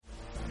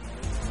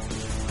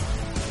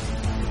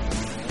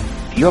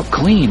You're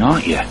clean,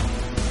 aren't you?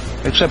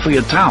 Except for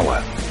your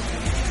tower.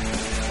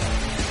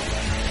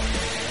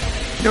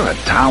 You're a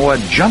tower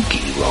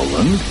junkie,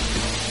 Roland.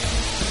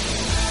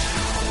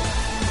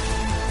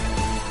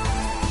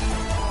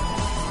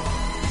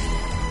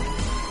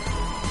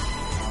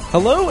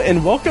 Hello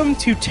and welcome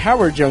to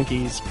Tower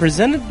Junkies,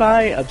 presented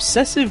by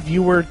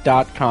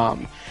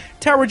ObsessiveViewer.com.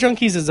 Tower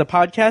Junkies is a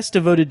podcast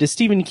devoted to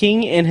Stephen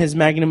King and his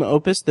magnum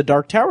opus, the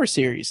Dark Tower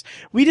series.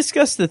 We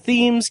discuss the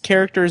themes,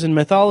 characters, and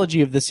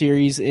mythology of the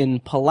series in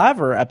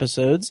Palaver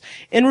episodes,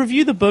 and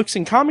review the books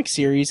and comic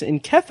series in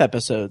Kef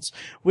episodes.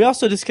 We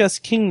also discuss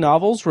King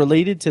novels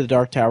related to the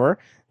Dark Tower,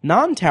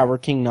 non-Tower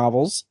King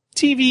novels,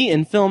 TV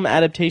and film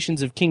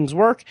adaptations of King's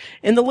work,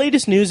 and the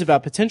latest news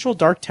about potential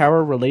Dark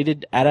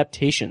Tower-related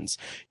adaptations.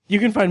 You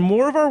can find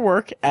more of our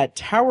work at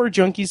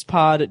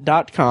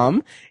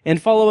TowerJunkiesPod.com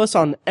and follow us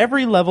on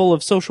every level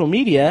of social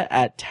media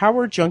at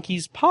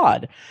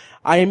TowerJunkiesPod.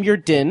 I am your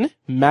Din,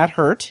 Matt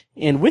Hurt,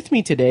 and with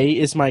me today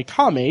is my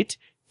commate,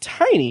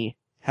 Tiny.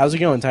 How's it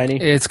going,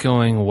 Tiny? It's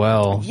going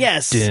well.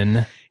 Yes.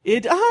 Din.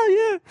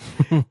 Yeah.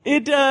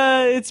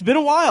 It's been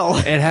a while.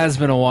 It has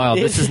been a while.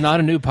 This is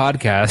not a new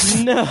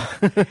podcast. No.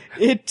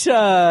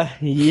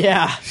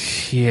 Yeah.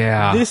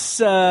 Yeah.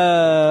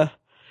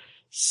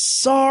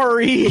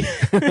 Sorry.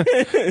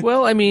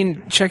 Well, I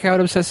mean, check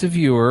out Obsessive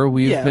Viewer.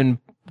 We've been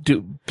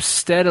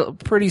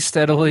pretty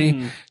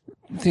steadily,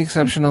 with the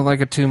exception of like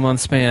a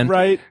 2-month span,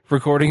 right?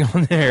 Recording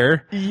on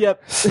there.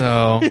 Yep.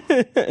 So,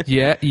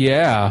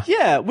 yeah.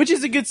 Yeah, which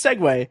is a good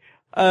segue.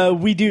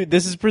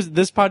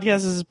 This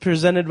podcast is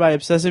presented by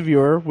Obsessive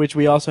Viewer, which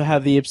we also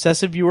have the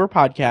Obsessive Viewer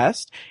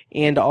podcast,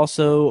 and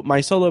also my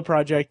solo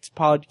project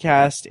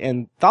podcast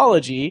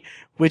Anthology,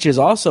 which is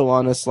also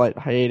on a slight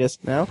hiatus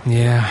now.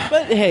 Yeah.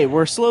 But hey,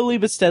 we're slowly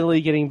but steadily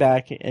getting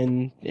back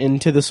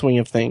into the swing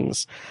of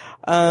things.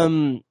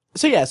 So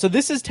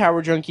this is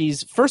Tower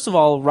Junkies. First of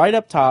all, right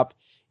up top,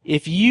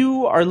 if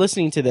you are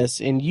listening to this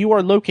and you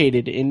are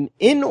located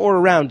in or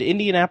around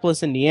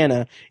Indianapolis,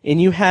 Indiana,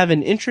 and you have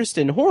an interest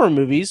in horror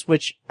movies,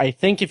 which I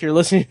think if you're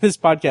listening to this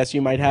podcast,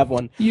 you might have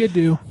one. You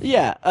do.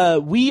 Yeah,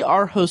 we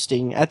are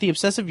hosting at the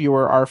Obsessive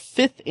Viewer our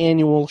 5th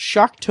annual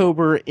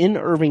Shocktober in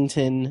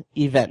Irvington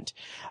event.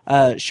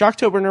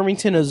 Shocktober in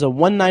Irvington is a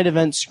one-night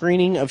event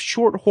screening of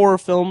short horror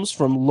films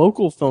from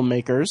local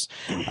filmmakers.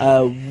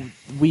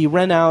 We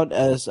rent out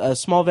a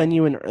small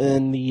venue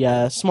in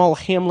the small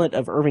hamlet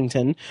of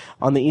Irvington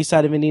on the east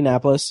side of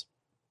Indianapolis.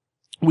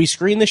 We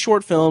screen the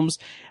short films,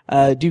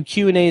 do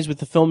Q&As with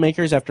the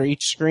filmmakers after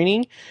each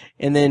screening,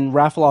 and then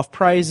raffle off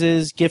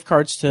prizes, gift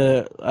cards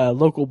to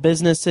local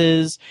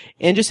businesses,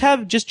 and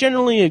just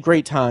generally a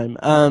great time.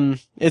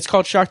 It's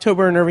called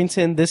Shocktober in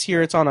Irvington. This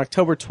year it's on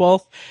October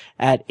 12th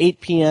at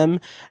 8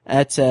 p.m.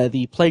 at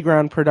the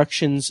Playground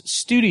Productions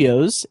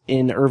Studios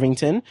in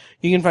Irvington.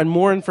 You can find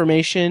more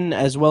information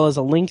as well as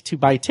a link to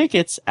buy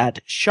tickets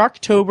at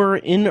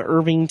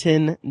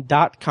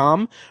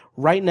shocktoberinirvington.com.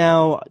 Right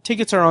now,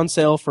 tickets are on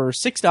sale for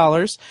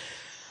 $6.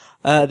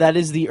 That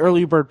is the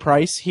early bird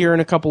price. Here in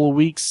a couple of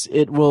weeks,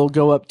 it will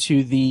go up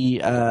to the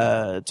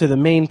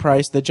main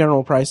price, the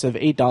general price of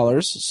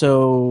 $8.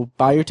 So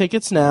buy your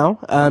tickets now.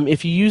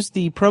 If you use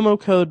the promo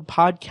code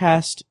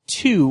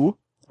podcast2,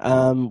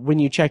 when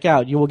you check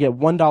out, you will get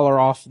 $1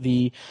 off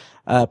the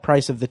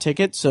price of the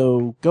ticket.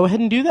 So go ahead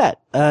and do that.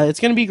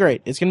 It's going to be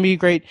great. It's going to be a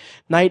great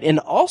night. And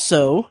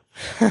also,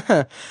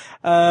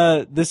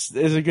 this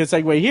is a good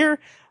segue here.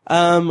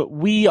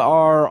 We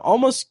are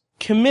almost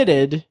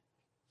committed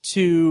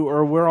to,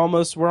 or we're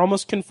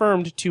almost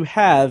confirmed to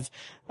have,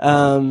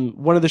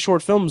 one of the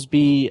short films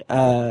be,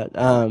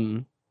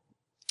 5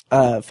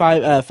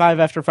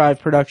 After 5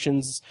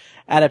 Productions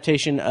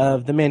adaptation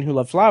of The Man Who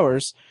Loved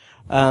Flowers,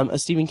 a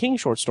Stephen King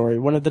short story,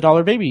 one of the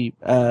Dollar Baby,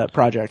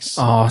 projects.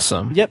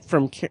 Awesome. Yep.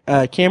 From,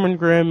 Cameron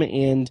Grimm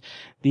and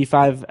the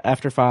 5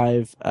 After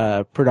 5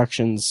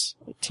 Productions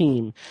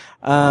team,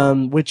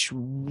 which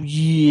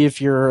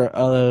if you're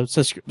a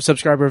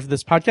subscriber of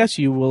this podcast,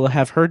 you will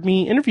have heard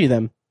me interview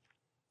them.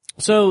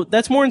 So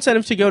that's more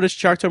incentive to go to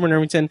Shocktober in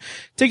Irvington.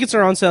 Tickets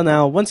are on sale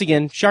now. Once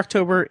again,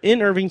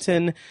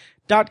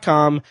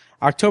 shocktoberinirvington.com,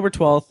 October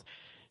 12th.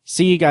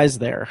 See you guys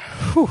there.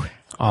 Whew.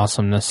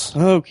 Awesomeness.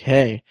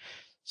 Okay.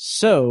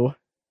 So,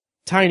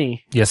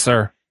 Tiny. Yes,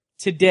 sir.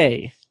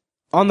 Today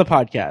on the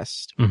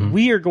podcast,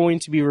 we are going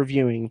to be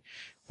reviewing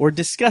or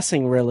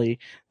discussing really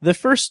the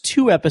first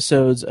 2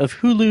 episodes of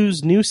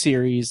Hulu's new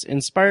series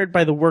inspired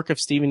by the work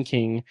of Stephen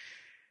King.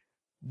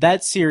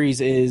 That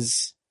series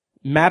is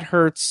Matt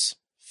Hurt's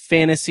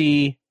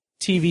fantasy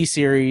TV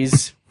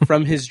series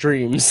from his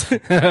dreams.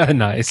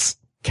 Nice.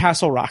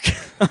 Castle Rock.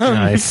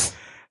 Nice.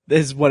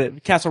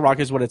 Castle Rock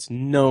is what it's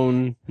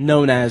known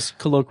as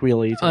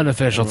colloquially.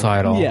 Unofficial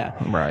title. Yeah.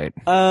 Right.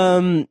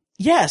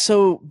 Yeah,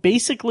 so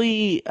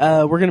basically,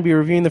 we're going to be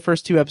reviewing the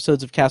first 2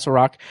 episodes of Castle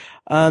Rock.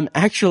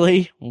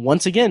 Actually,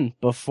 once again,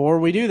 before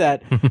we do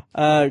that,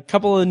 a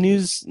couple of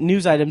news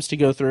items to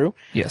go through.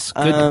 Yes,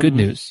 good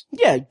news.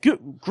 Yeah,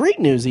 great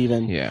news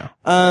even. Yeah.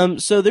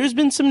 So there's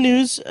been some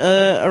news,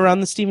 around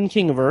the Stephen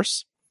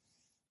King-verse.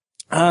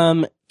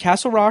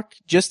 Castle Rock,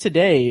 just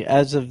today,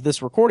 as of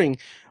this recording,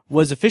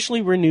 was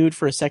officially renewed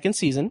for a second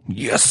season.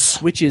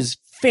 Yes. Which is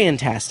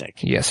fantastic.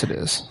 Yes, it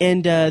is.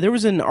 And there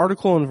was an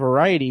article on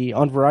Variety,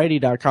 on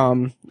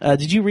Variety.com.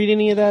 Did you read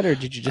any of that, or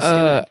did you just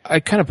I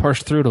kind of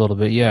parsed through it a little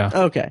bit, yeah.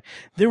 Okay.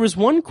 There was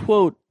one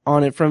quote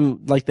on it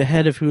from, like, the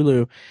head of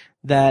Hulu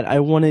that I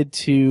wanted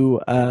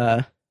to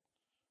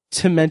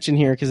mention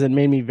here because it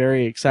made me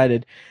very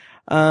excited.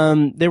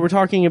 They were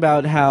talking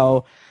about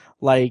how,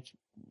 like,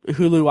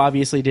 Hulu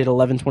obviously did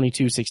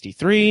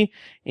 11/22/63,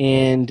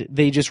 and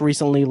they just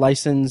recently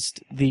licensed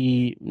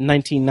the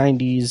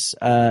 1990s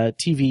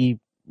TV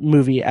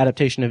movie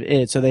adaptation of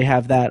it, so they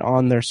have that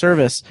on their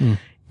service.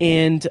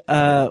 And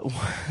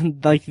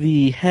like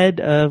the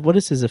head of, what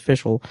is his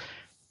official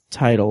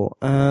title?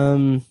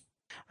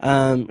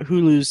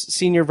 Hulu's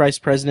senior vice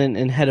president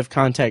and head of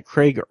content,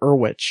 Craig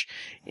Erwich,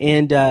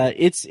 and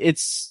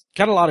it's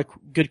got a lot of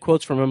good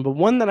quotes from him. But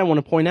one that I want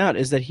to point out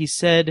is that he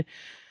said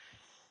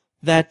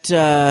that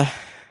that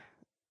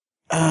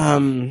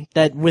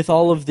with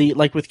all of the,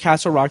 like with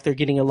Castle Rock, they're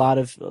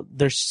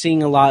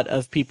seeing a lot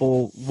of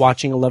people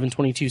watching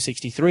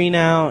 11/22/63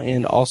 now,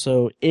 and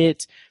also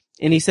it.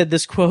 And he said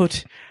this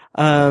quote,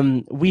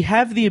 we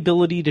have the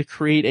ability to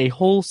create a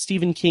whole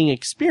Stephen King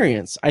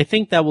experience. I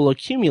think that will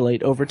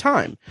accumulate over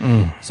time.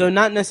 So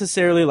not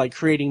necessarily like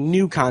creating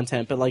new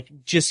content, but like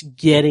just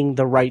getting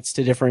the rights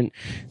to different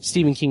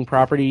Stephen King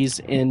properties,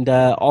 and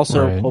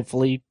also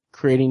hopefully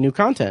creating new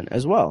content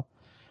as well.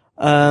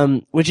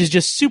 Which is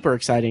just super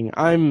exciting.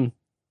 I'm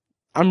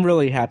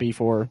really happy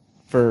for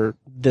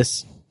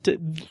this.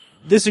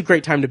 This is a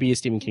great time to be a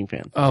Stephen King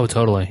fan. Oh,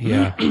 totally.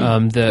 Yeah.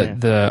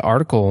 The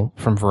article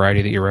from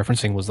Variety that you're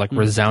referencing was like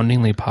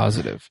resoundingly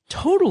positive.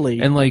 Totally.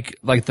 And like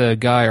the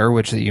guy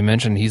Erwich that you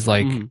mentioned, he's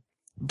like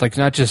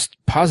not just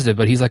positive,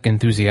 but he's like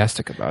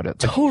enthusiastic about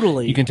it. Like,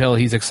 totally. You can tell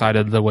he's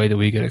excited the way that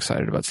we get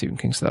excited about Stephen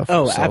King stuff.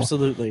 Oh, so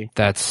absolutely.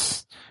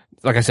 That's,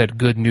 like I said,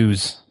 good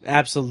news.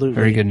 Absolutely.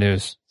 Very good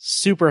news.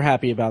 Super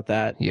happy about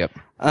that. Yep.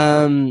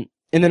 And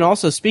then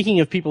also, speaking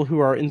of people who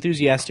are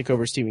enthusiastic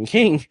over Stephen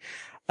King,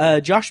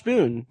 Josh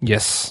Boone.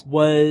 Yes.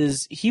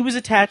 was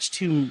attached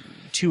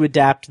to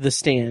adapt The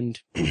Stand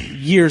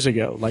years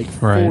ago, like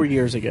 4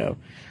 years ago.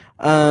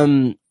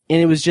 And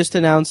it was just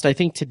announced, I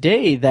think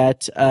today,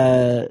 that,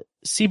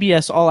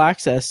 CBS All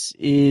Access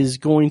is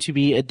going to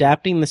be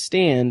adapting The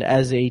Stand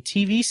as a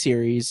TV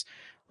series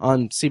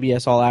on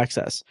CBS All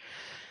Access.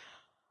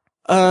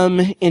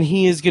 And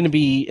he is going to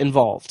be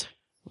involved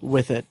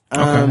with it.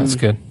 Okay, that's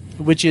good.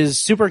 Which is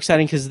super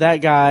exciting because that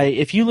guy,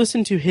 if you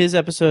listen to his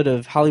episode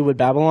of Hollywood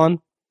Babylon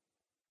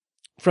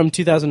from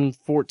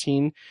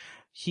 2014,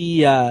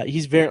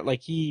 he's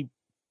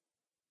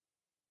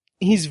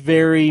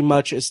very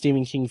much a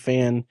Stephen King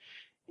fan.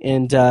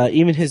 And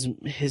even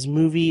his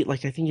movie,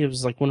 like I think it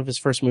was like one of his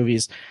first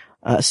movies,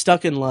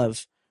 Stuck in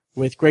Love,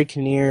 with Greg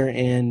Kinnear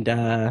and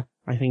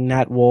I think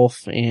Nat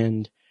Wolff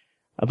and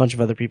a bunch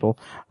of other people.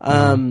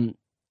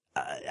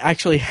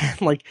 Actually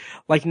had like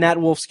Nat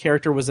Wolff's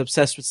character was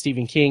obsessed with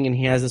Stephen King, and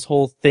he has this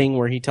whole thing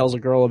where he tells a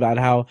girl about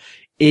how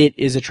it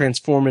is a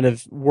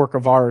transformative work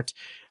of art,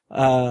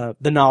 the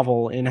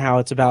novel, and how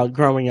it's about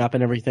growing up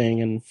and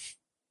everything and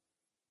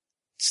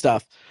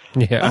stuff.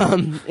 Yeah.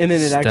 And then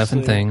it Stuff actually,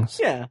 and things.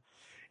 yeah,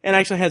 and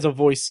actually has a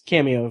voice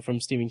cameo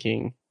from Stephen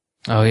King.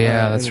 Oh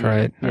yeah, that's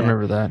right. Yeah. I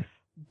remember that.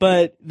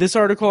 But this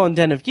article on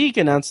Den of Geek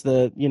announced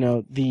the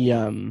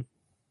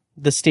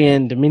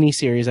Stand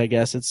miniseries, I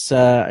guess. It's,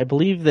 I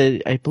believe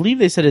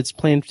they said it's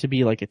planned to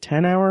be like a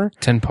 10-hour.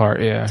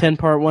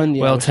 10-part one.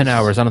 Yeah, 10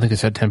 hours. I don't think they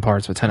said 10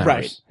 parts, but 10 hours.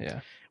 Right. Yeah.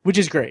 Which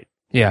is great.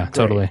 Yeah, Great.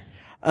 totally.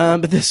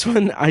 But this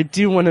one, I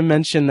do want to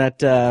mention that,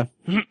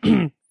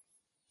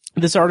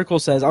 this article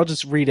says, I'll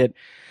just read it.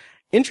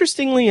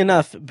 Interestingly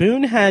enough,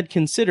 Boone had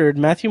considered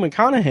Matthew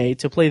McConaughey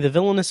to play the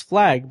villainous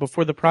Flag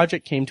before the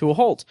project came to a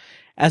halt.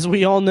 As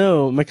we all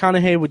know,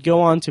 McConaughey would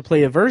go on to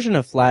play a version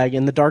of Flag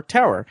in The Dark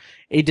Tower,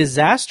 a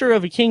disaster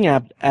of a King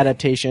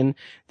adaptation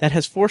that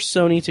has forced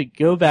Sony to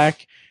go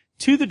back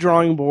to the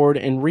drawing board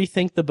and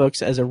rethink the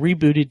books as a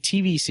rebooted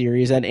TV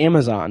series at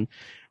Amazon.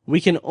 We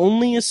can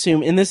only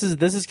assume, and this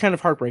is kind of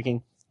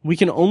heartbreaking, we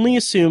can only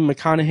assume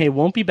McConaughey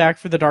won't be back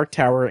for The Dark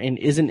Tower and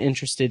isn't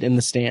interested in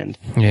The Stand.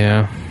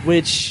 Yeah.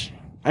 Which,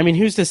 I mean,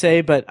 who's to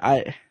say, but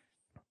I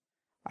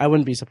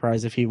wouldn't be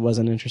surprised if he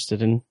wasn't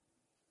interested in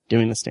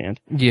doing The Stand.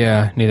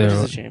 Yeah, neither Which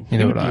is a shame.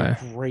 Neither would He would I.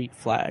 be a great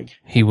Flag.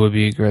 He would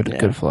be a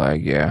good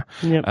Flag, yeah.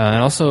 Yep.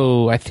 And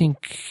also, I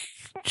think,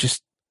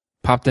 just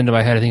popped into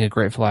my head, I think a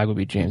great Flag would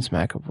be James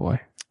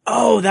McAvoy.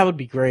 Oh, that would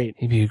be great.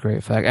 He'd be a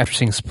great Flag. After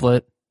seeing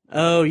Split.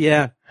 Oh,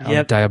 yeah.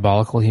 How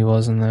diabolical he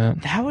was in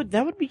that.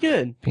 That would be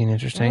good. Being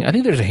interesting. I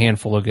think there's a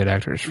handful of good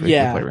actors for to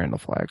play Randall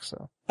Flagg,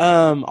 so.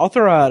 I'll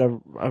throw out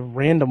a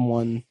random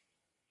one.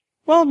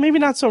 Well, maybe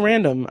not so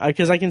random,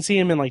 because I can see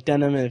him in like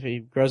denim if he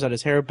grows out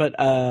his hair, but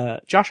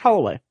Josh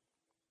Holloway.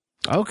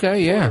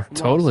 Okay, yeah.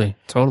 Totally.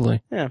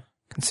 Yeah.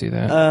 Can see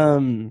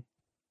that.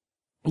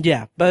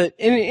 Yeah, but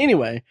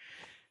anyway,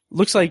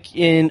 looks like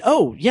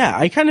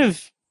I kind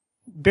of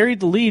buried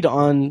the lead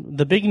on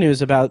the big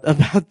news about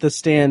The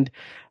Stand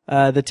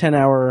the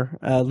 10-hour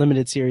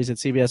limited series at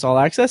CBS All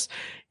Access.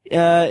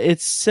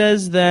 It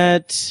says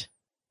that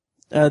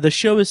the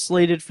show is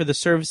slated for the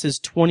service's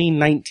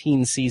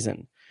 2019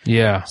 season.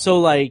 Yeah.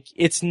 So, like,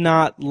 it's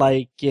not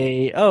like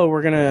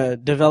we're gonna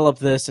develop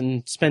this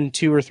and spend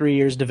 2 or 3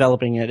 years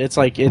developing it. It's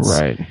like,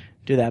 right.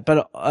 Do that.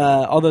 But,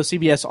 although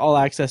CBS All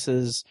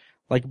Access's,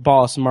 like,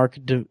 boss, Mark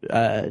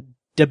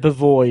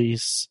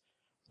DeBevoise,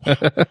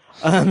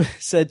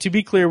 said, to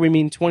be clear, we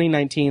mean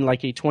 2019,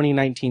 like a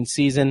 2019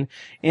 season.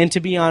 And to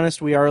be honest,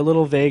 we are a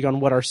little vague on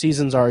what our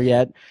seasons are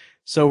yet.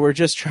 So we're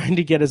just trying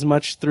to get as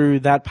much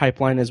through that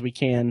pipeline as we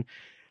can.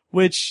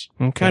 Which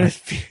kind of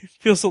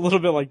feels a little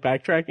bit like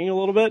backtracking a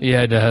little bit.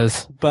 Yeah, it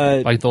does.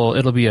 But like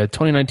it'll be a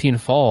 2019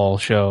 fall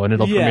show, and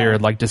it'll premiere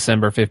like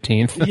December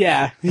 15th.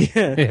 Yeah.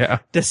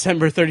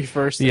 December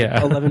 31st.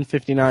 Yeah.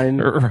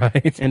 11:59.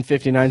 Right. And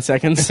 59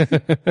 seconds.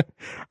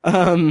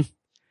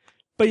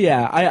 But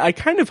yeah, I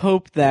kind of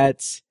hope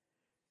that.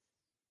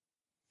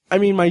 I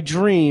mean, my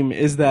dream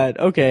is that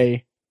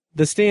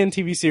the Stan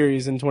TV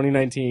series in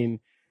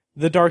 2019.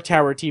 The Dark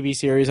Tower TV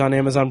series on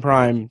Amazon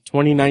Prime,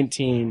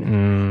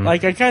 2019.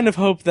 Like, I kind of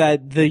hope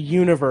that the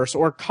universe,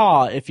 or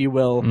Ka, if you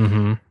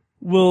will,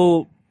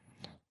 will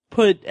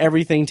put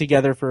everything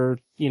together for,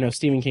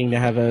 Stephen King to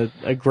have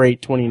a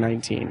great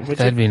 2019.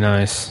 That'd be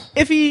nice.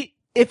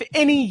 If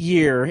any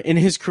year in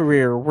his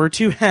career were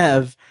to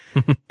have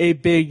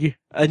an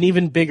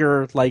even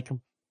bigger, like,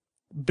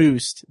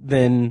 boost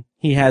than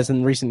he has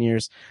in recent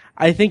years,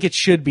 I think it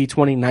should be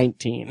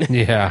 2019.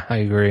 Yeah, I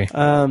agree.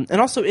 And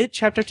also It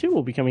Chapter 2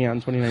 will be coming out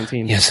in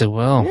 2019. Yes, it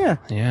will. Yeah.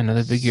 Yeah,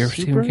 another big year for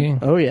Stephen King.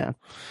 Oh, yeah.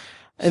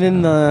 And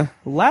then the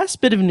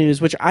last bit of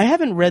news, which I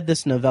haven't read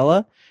this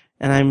novella,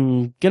 and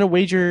I'm gonna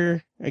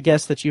wager a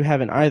guess that you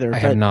haven't either. I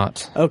have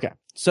not. Okay.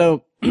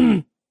 So,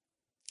 In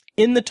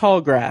the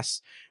Tall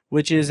Grass,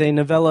 which is a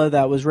novella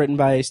that was written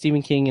by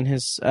Stephen King and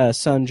his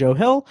son, Joe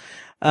Hill,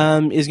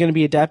 is going to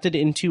be adapted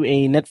into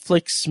a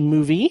Netflix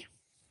movie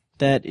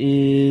that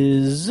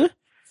is,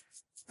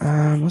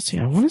 let's see,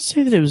 I want to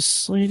say that it was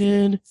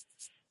slated,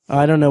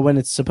 I don't know when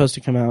it's supposed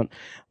to come out,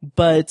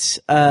 but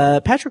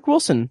Patrick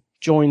Wilson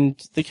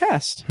joined the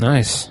cast.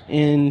 Nice.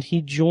 And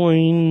he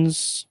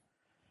joins,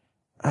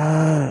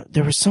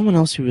 there was someone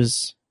else who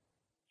was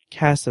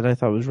cast that I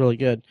thought was really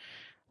good.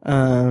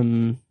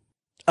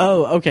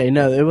 Oh, okay.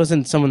 No, it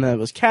wasn't someone that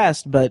was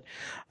cast, but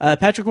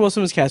Patrick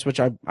Wilson was cast, which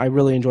I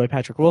really enjoy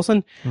Patrick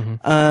Wilson.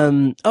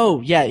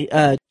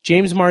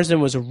 James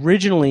Marsden was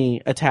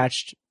originally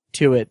attached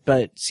to it,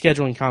 but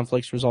scheduling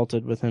conflicts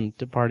resulted with him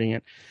departing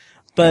it.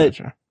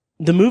 But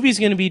the movie's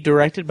going to be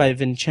directed by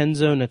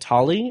Vincenzo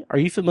Natali. Are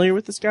you familiar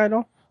with this guy at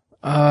all?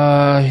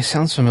 He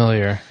sounds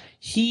familiar.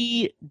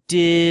 He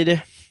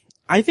did.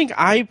 I think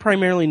I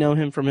primarily know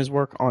him from his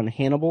work on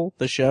Hannibal,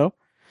 the show.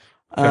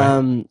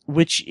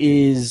 Which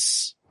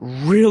is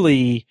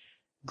really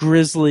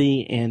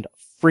grisly and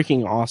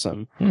freaking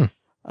awesome.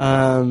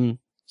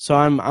 So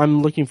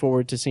I'm looking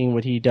forward to seeing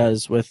what he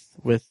does with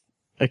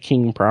a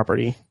King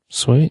property.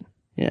 Sweet.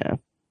 Yeah.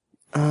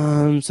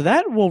 So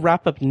that will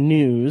wrap up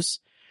news.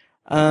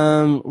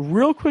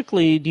 Real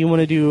quickly, do you want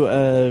to do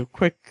a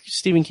quick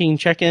Stephen King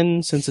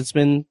check-in since it's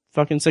been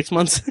fucking 6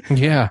 months?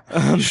 Yeah,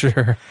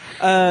 sure.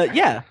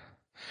 Yeah.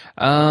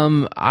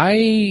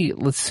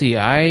 Let's see,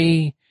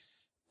 I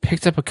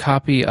picked up a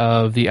copy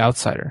of The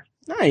Outsider.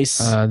 Nice.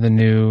 The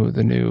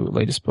new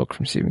latest book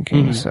from Stephen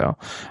King. So,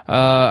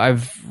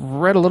 I've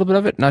read a little bit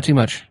of it, not too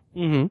much.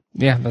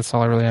 Yeah, that's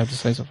all I really have to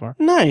say so far.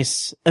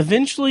 Nice.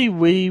 Eventually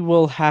we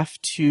will have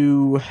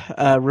to,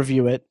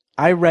 review it.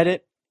 I read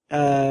it,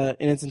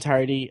 in its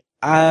entirety.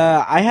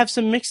 I have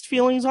some mixed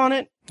feelings on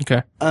it.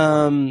 Okay.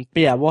 But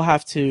yeah, we'll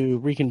have to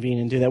reconvene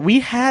and do that. We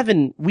have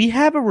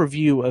a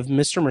review of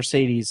Mr.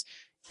 Mercedes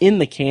in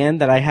the can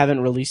that I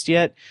haven't released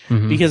yet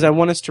because I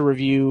want us to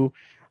review,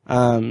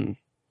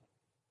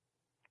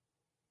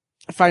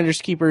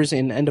 Finders Keepers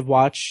and End of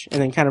Watch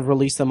and then kind of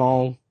release them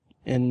all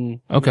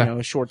in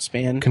a short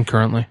span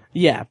concurrently.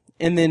 Yeah.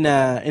 And then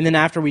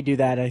after we do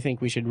that, I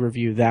think we should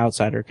review The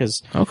Outsider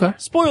because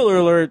spoiler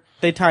alert,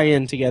 they tie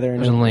in together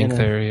in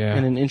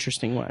an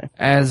interesting way.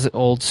 As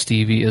old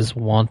Stevie is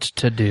wont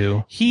to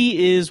do.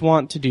 He is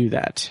wont to do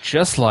that.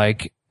 Just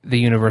like the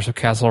universe of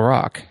Castle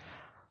Rock.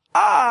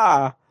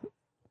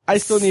 I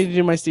still need to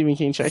do my Stephen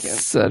King check-in.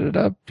 Set it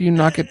up, you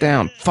knock it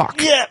down.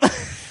 Fuck. Yeah.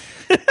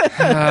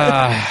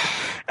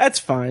 That's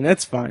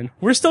fine.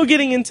 We're still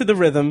getting into the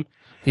rhythm.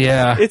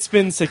 Yeah. It's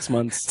been 6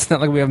 months. It's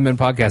not like we haven't been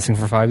podcasting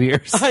for 5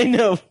 years. I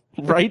know,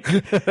 right?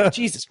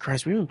 Jesus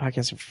Christ, we've been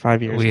podcasting for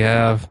 5 years. We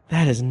have.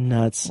 That is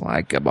nuts.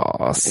 Like a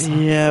boss.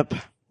 Yep.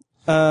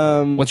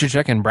 What's your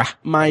check-in, brah?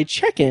 My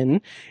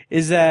check-in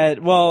is that,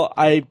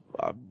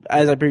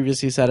 as I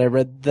previously said, I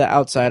read The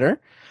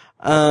Outsider.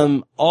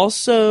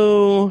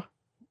 Also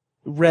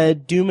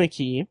read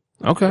Doohickey.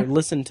 Okay.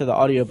 Listened to the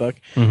audiobook.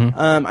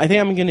 I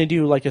think I'm going to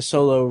do like a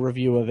solo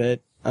review of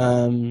it,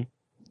 coming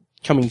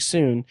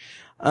soon.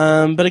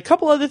 But a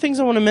couple other things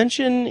I want to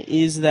mention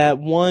is that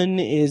one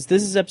is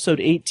this is episode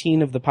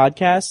 18 of the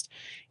podcast,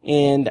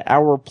 and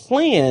our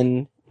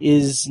plan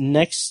is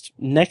next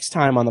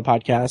time on the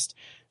podcast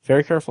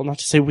very careful not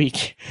to say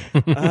week.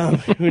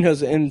 Who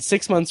knows? In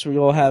 6 months, we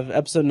will have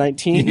episode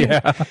 19.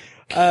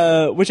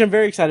 Yeah. Which I'm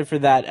very excited for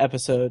that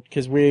episode,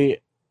 because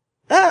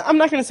I'm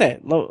not going to say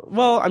it.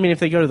 Well, I mean, if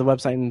they go to the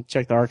website and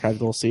check the archive,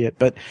 they'll see it.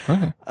 But,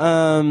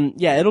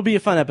 yeah, it'll be a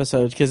fun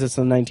episode because it's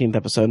the 19th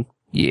episode.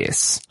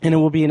 Yes. And it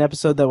will be an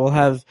episode that will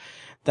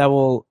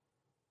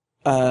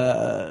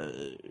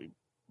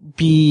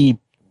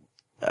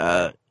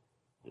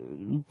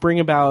bring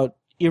about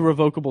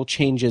irrevocable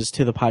changes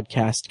to the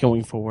podcast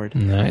going forward.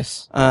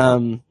 Nice.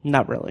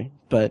 Not really,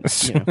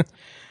 but, you know.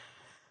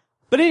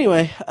 But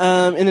anyway,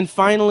 and then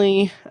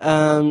finally,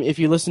 if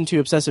you listen to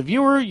Obsessive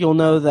Viewer, you'll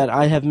know that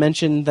I have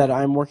mentioned that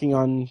I'm working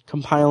on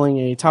compiling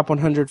a top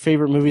 100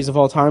 favorite movies of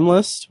all time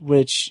list,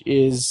 which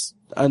is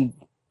a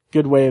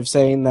good way of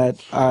saying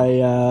that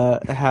I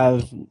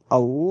have a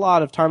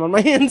lot of time on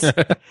my hands.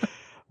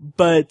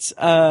 But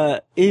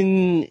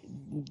in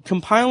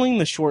compiling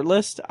the short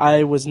list,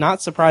 I was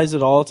not surprised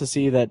at all to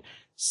see that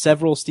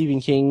several Stephen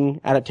King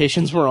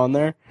adaptations were on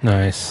there.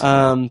 Nice.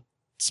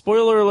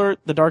 Spoiler alert,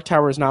 The Dark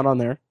Tower is not on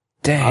there.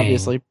 Dang.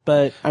 Obviously,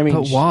 but I mean,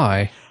 but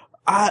why?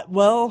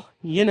 Well,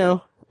 you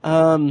know,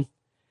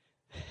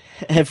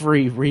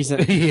 every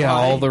reason. Yeah,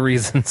 all the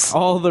reasons.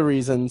 All the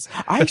reasons.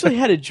 I actually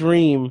had a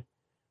dream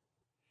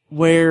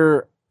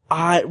where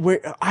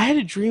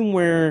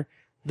The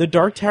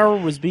Dark Tower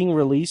was being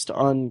released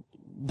on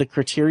the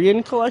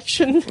Criterion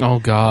Collection. Oh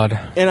God.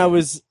 And I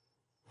was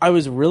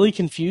really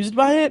confused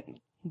by it.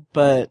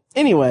 But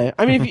anyway,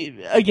 I mean,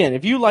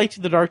 if you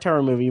liked the Dark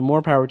Tower movie,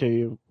 more power to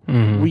you.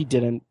 Mm-hmm. We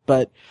didn't,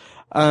 but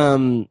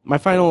my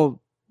final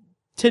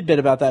tidbit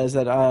about that is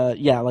that,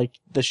 like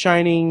The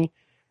Shining,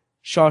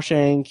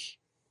 Shawshank,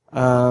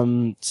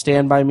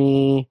 Stand By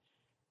Me,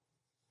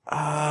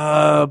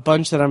 a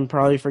bunch that I'm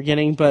probably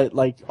forgetting, but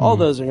like all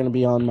those are going to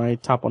be on my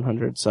top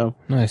 100. So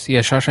nice.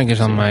 Yeah, Shawshank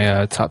is on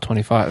my top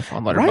 25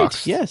 on Letterboxd.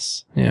 Right.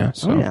 Yes. Yeah.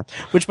 So. Oh, yeah.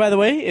 Which, by the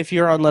way, if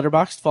you're on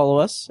Letterboxd, follow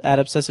us at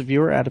Obsessive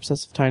Viewer at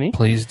Obsessive Tiny.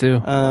 Please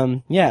do.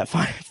 Yeah.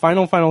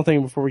 Final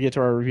thing before we get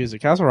to our reviews of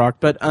Castle Rock,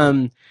 but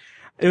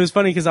it was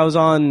funny because I was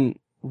on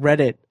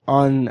Reddit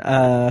on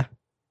the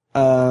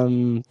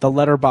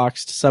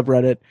Letterboxd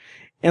subreddit,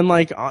 and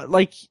like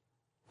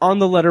on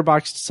the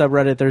Letterboxd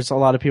subreddit, there's a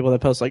lot of people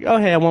that post like, oh,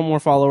 hey, I want more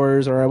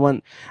followers, or I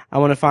want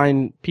to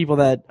find people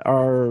that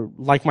are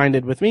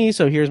like-minded with me.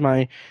 So here's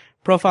my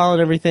profile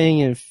and everything.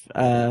 If,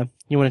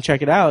 you want to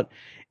check it out.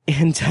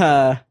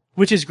 And,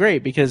 which is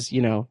great because,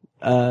 you know,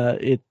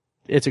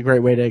 it's a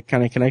great way to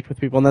kind of connect with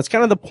people. And that's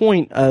kind of the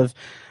point of,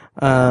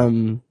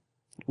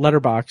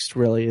 Letterboxd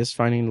really is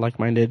finding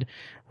like-minded,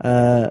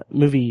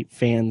 movie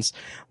fans.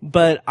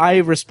 But I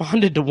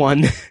responded to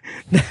one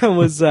that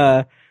was,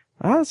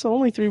 so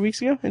only 3 weeks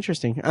ago?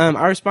 Interesting.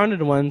 I responded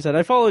to one, said,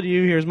 I followed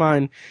you, here's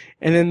mine.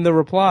 And then the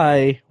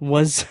reply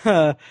was,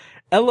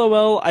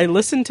 LOL, I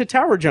listened to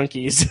Tower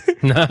Junkies.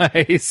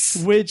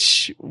 Nice.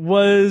 Which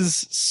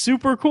was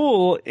super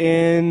cool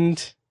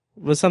and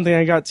was something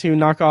I got to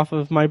knock off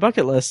of my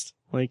bucket list.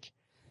 Like,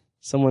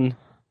 someone,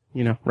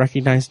 you know,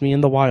 recognized me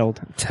in the wild.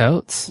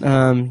 Totes.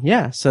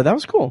 Yeah, so that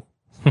was cool.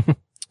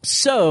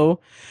 So,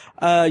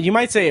 you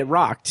might say it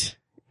rocked.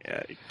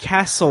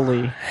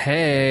 Castle-y.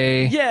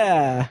 Hey.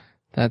 Yeah.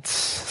 That's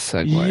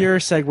segue. Your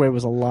segue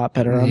was a lot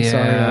better. I'm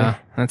sorry. Yeah,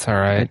 that's all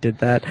right. I did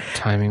that.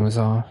 Timing was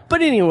off.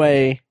 But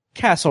anyway,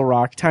 Castle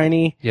Rock,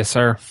 Tiny. Yes,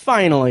 sir.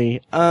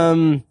 Finally.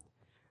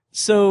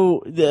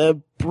 So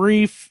the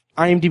brief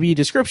IMDb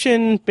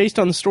description: based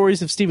on the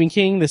stories of Stephen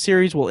King, the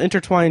series will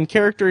intertwine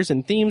characters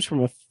and themes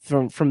from the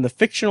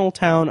fictional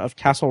town of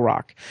Castle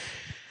Rock.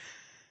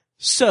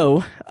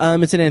 So,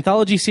 it's an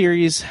anthology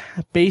series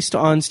based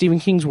on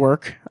Stephen King's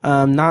work.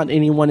 Not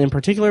anyone in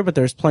particular, but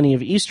there's plenty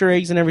of Easter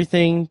eggs and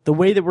everything. The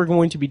way that we're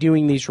going to be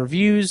doing these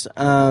reviews,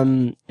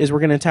 is we're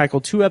going to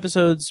tackle 2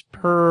 episodes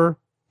per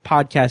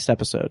podcast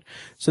episode.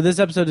 So this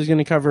episode is going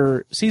to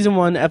cover season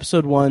 1,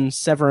 episode 1,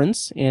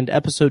 Severance, and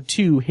episode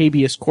 2,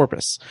 Habeas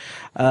Corpus.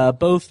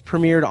 Both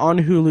premiered on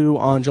Hulu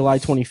on July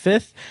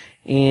 25th.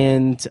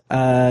 And,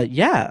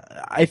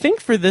 I think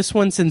for this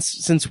one,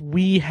 since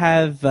we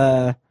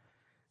haven't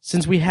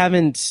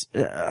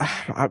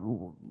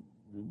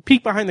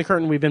peek behind the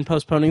curtain, we've been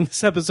postponing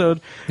this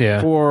episode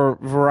for a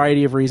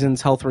variety of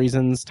reasons, health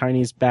reasons.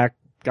 Tiny's back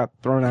got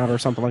thrown out or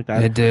something like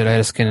that. It did. I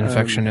had a skin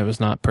infection. It was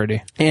not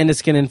pretty. And a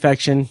skin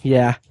infection.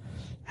 Yeah.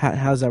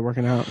 How's that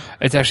working out?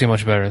 It's actually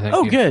much better. Thank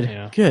you. Oh, good.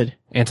 Yeah. Good.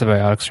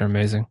 Antibiotics are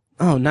amazing.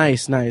 Oh,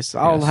 nice.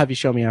 I'll have you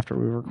show me after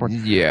we record.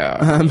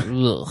 Yeah.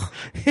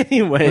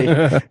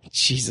 Anyway,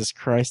 Jesus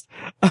Christ.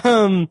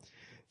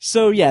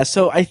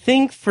 So I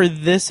think for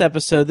this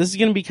episode, this is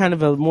going to be kind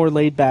of a more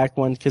laid back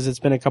one because it's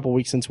been a couple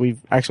weeks since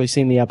we've actually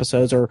seen the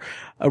episodes or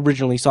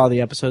originally saw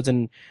the episodes.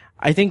 And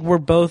I think we're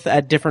both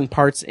at different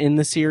parts in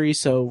the series,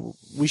 so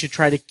we should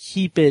try to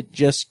keep it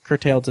just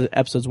curtailed to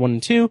episodes 1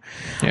 and 2.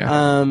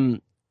 Yeah.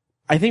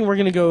 I think we're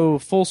going to go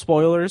full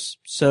spoilers.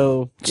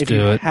 So if you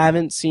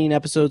haven't seen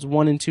episodes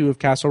 1 and 2 of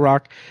Castle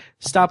Rock,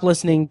 stop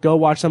listening, go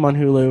watch them on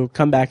Hulu,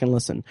 come back and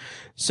listen.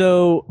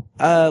 So,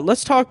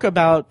 let's talk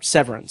about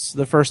Severance,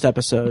 the first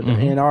episode,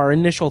 and our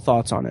initial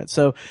thoughts on it.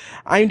 So,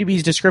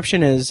 IMDb's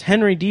description is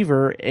Henry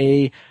Deaver,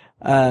 a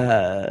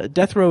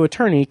death row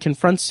attorney,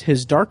 confronts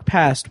his dark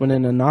past when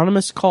an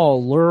anonymous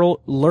call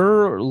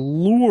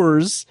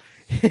lures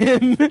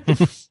him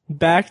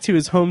back to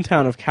his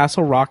hometown of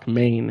Castle Rock,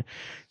 Maine.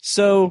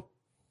 So,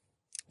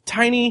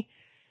 Tiny,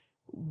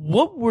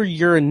 what were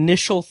your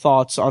initial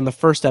thoughts on the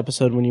first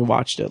episode when you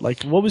watched it?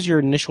 Like, what was your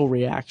initial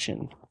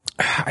reaction?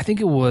 I think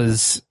it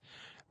was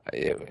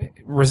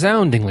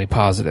resoundingly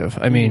positive.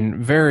 I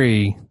mean,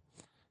 very,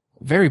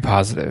 very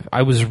positive.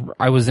 I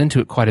was into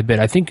it quite a bit.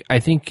 I think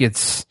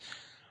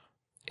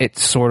it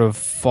sort of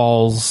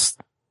falls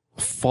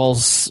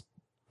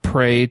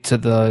prey to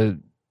the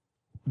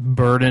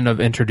burden of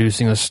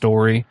introducing a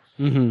story.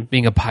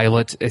 Being a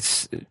pilot,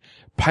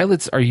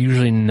 pilots are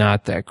usually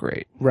not that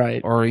great,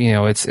 right? Or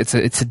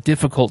it's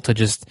difficult to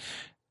just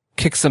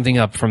kick something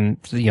up from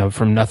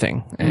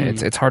nothing.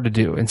 It's hard to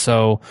do, and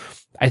so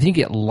I think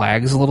it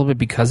lags a little bit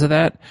because of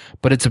that.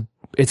 But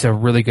it's a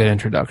really good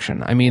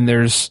introduction. I mean,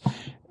 there's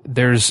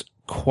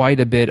quite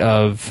a bit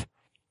of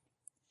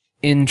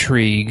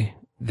intrigue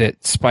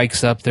that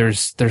spikes up.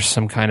 There's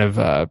some kind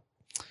of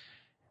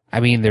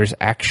there's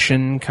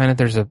action, kind of.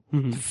 There's a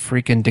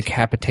freaking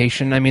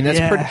decapitation. I mean,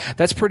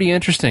 that's pretty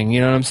interesting.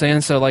 You know what I'm saying?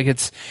 So like,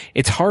 it's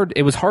hard.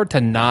 It was hard to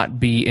not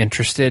be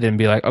interested and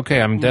be like, okay,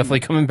 I'm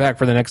definitely coming back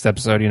for the next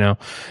episode. Right.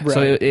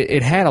 So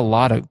it had a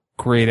lot of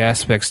great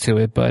aspects to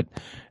it, but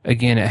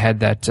again, it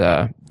had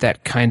that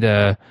kind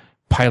of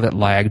pilot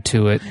lag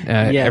to it.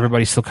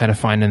 Everybody's still kind of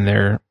finding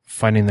their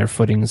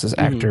footings as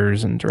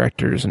actors and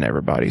directors and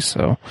everybody.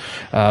 So,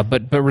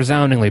 but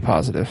resoundingly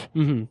positive.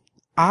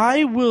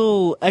 I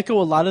will echo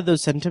a lot of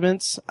those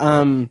sentiments.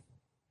 So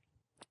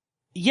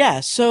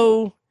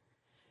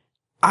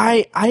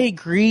I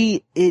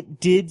agree it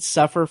did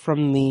suffer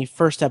from the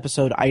first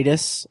episode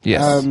itis.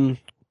 Yes. And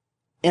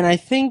I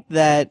think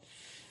that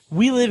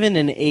we live in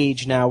an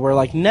age now where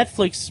like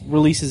Netflix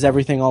releases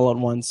everything all at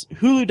once.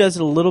 Hulu does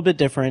it a little bit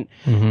different.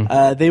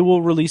 They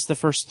will release the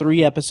first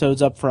 3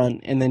 episodes up front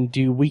and then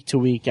do week to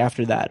week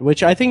after that,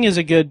 which I think is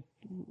it's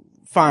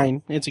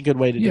a good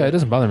way to do it. Yeah, it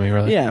doesn't bother me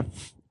really. Yeah.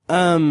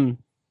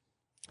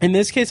 In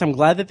this case, I'm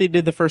glad that they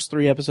did the first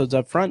 3 episodes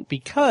up front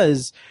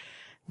because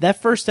that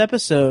first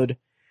episode,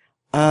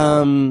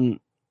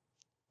 I'm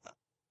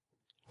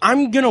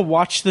gonna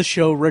watch the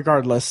show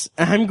regardless.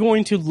 I'm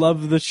going to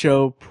love the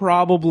show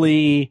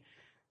probably,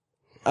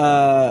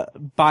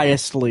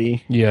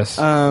 biasedly. Yes.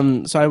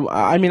 So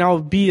I mean,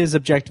 I'll be as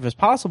objective as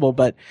possible,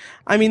 but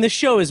I mean, the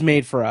show is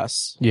made for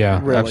us. Yeah,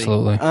 really.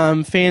 Absolutely.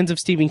 Fans of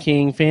Stephen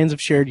King, fans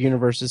of shared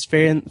universes,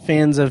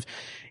 fans of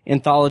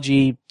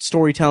anthology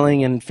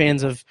storytelling, and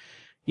fans of,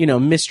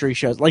 mystery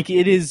shows. Like,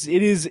 it is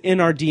in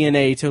our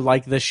DNA to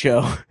like this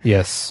show.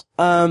 Yes.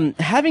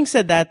 Having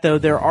said that, though,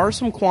 there are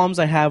some qualms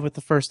I have with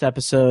the first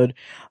episode.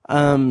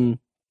 I'll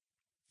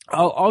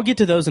get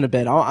to those in a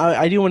bit.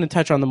 I do want to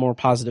touch on the more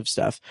positive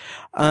stuff.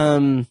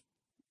 The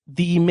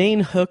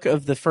main hook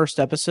of the first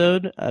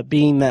episode,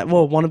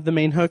 one of the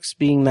main hooks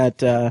being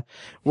that,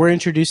 we're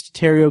introduced to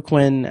Terry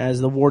O'Quinn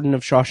as the warden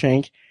of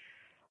Shawshank.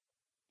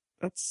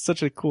 That's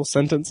such a cool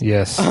sentence.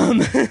 Yes.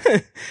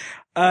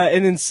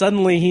 And then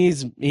suddenly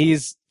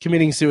he's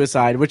committing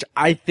suicide, which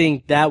I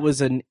think that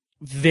was a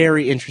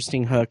very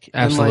interesting hook.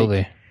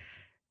 Absolutely.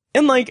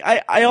 And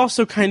I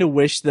also kind of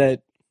wish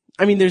that,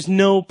 I mean, there's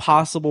no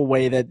possible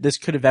way that this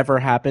could have ever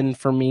happened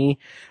for me,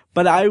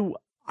 but I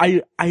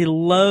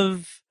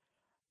love,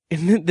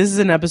 and this is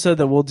an episode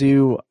that we'll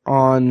do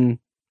on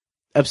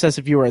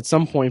Obsessive Viewer at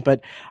some point,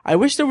 but I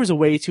wish there was a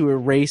way to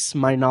erase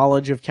my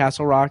knowledge of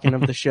Castle Rock and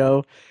of the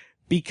show,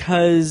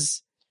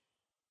 because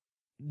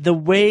the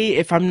way,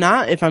 if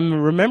I'm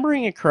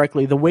remembering it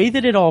correctly, the way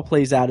that it all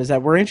plays out is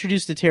that we're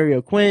introduced to Terry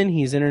O'Quinn.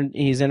 He's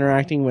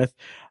interacting with,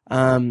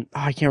 I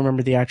can't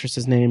remember the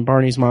actress's name,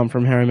 Barney's mom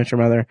from How I Met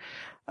Your Mother,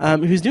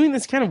 who's doing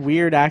this kind of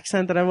weird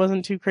accent that I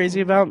wasn't too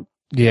crazy about.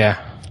 Yeah.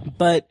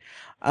 But,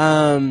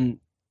 and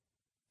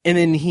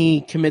then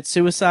he commits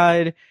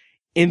suicide,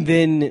 and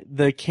then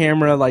the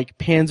camera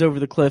pans over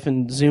the cliff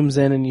and zooms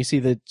in, and you see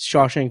the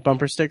Shawshank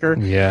bumper sticker.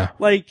 Yeah.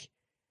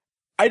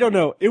 I don't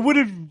know. It would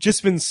have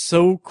just been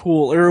so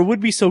cool, or it would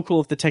be so cool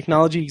if the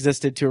technology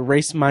existed to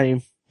erase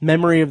my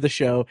memory of the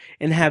show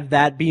and have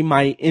that be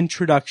my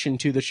introduction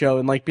to the show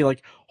and be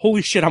like,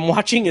 holy shit, I'm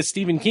watching a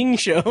Stephen King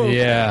show.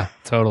 Yeah,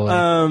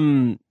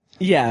 totally.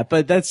 Yeah,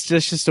 but that's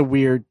just a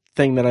weird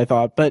thing that I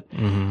thought. But,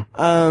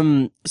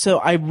 so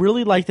I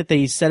really like that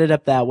they set it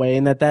up that way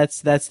and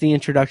that's the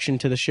introduction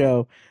to the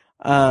show.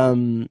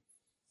 And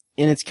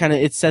it's kind of,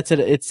 it sets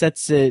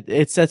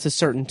a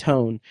certain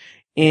tone.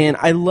 And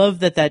I love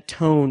that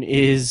tone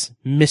is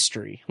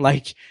mystery.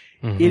 It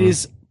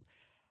is,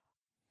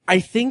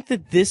 I think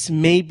that this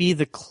may be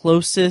the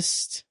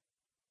closest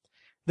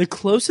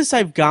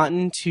I've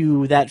gotten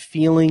to that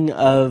feeling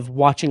of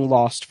watching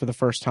Lost for the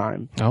first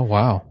time. Oh,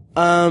 wow.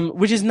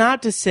 Which is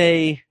not to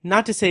say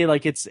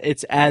like it's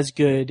as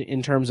good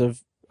in terms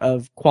of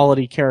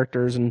quality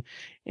characters and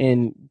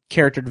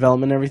character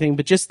development and everything,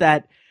 but just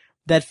that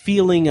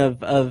feeling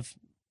of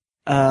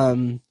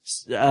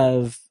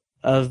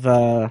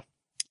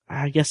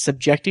I guess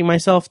subjecting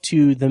myself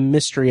to the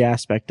mystery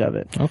aspect of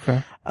it.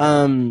 Okay.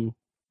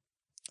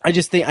 I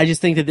just think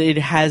that it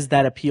has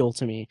that appeal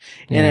to me.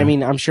 And I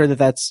mean, I'm sure that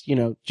that's,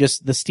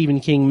 just the Stephen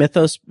King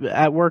mythos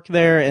at work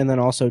there. And then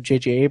also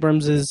J.J.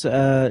 Abrams is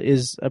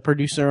a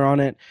producer on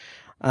it.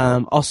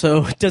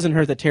 Also, it doesn't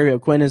hurt that Terry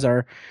O'Quinn is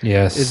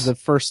the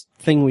first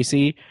thing we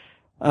see.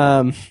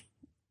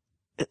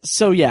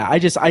 So yeah, I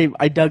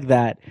dug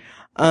that.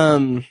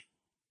 Then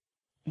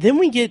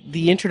we get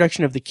the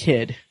introduction of the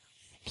kid,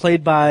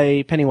 played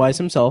by Pennywise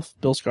himself,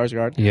 Bill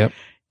Skarsgård. Yep.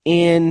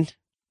 And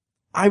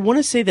I want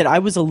to say that I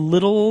was a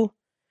little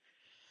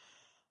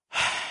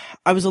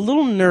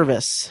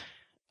nervous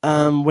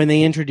when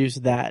they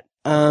introduced that.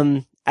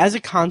 As a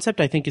concept,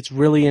 I think it's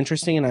really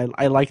interesting, and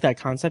I like that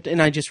concept. And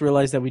I just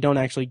realized that we don't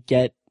actually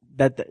get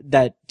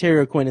that Terry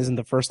O'Quinn isn't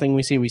the first thing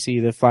we see. We see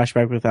the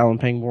flashback with Alan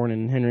Pangborn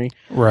and Henry.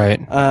 Right.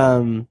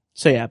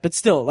 So yeah, but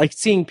still, like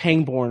seeing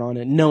Pangborn on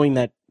it, knowing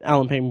that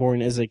Alan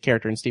Pangborn is a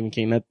character in Stephen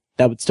King,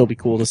 that would still be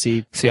cool to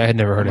see. See, I had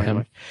never heard of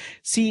him.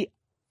 See,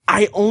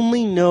 I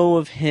only know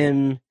of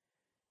him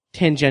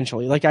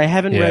tangentially. Like, I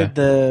haven't read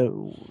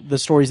the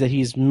stories that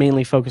he's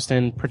mainly focused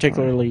in,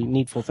 particularly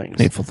Needful Things.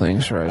 Needful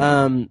Things,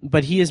 right.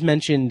 But he is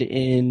mentioned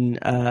in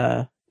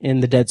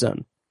The Dead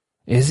Zone.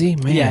 Is he?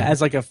 Man. Yeah, as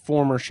like a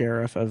former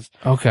sheriff of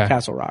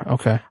Castle Rock.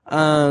 Okay.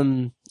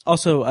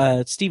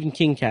 Also, Stephen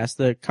King Cast,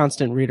 the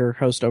constant reader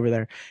host over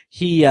there,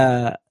 he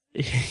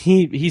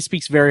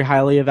speaks very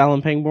highly of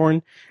Alan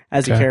Pangborn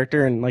as a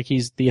character, and like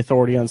he's the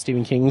authority on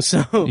Stephen King.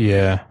 So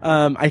yeah,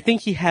 I think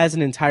he has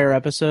an entire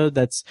episode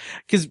that's,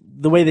 because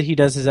the way that he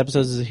does his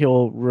episodes is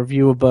he'll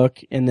review a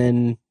book and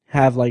then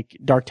have like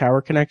Dark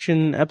Tower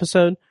Connection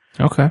episode.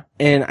 Okay.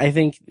 And I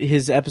think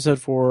his episode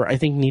for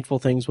Needful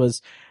Things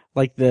was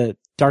like the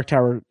Dark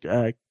Tower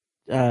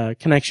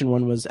Connection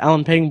one was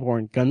Alan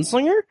Pangborn,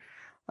 Gunslinger.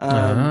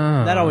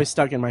 That always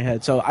stuck in my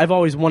head. So I've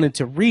always wanted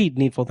to read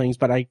Needful Things,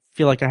 but I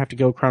feel like I have to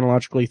go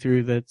chronologically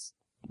through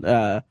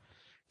the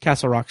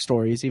Castle Rock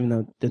stories, even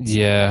though it's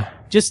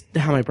just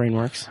how my brain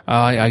works.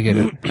 I get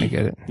it. I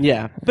get it.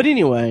 Yeah. But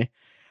anyway,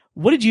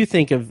 what did you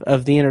think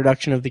of the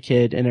introduction of the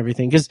kid and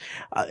everything? Because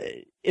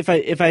if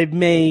I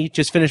may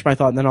just finish my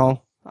thought, and then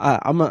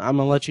I'm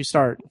gonna let you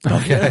start.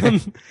 Okay.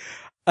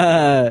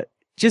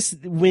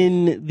 Just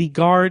when the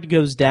guard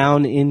goes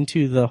down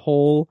into the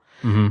hole,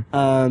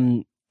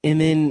 and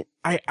then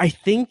I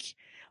think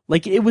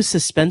like it was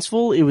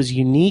suspenseful, it was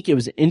unique, it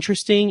was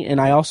interesting,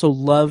 and I also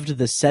loved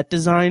the set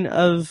design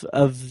of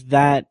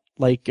that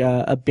like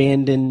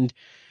abandoned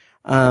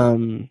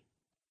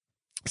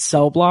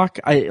cell block.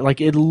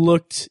 It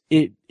looked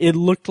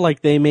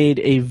like they made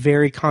a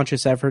very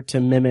conscious effort to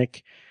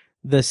mimic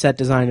the set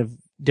design of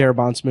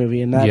Darabont's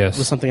movie, and that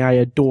was something I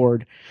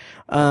adored.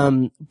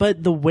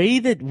 But the way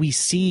that we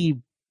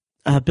see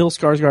Bill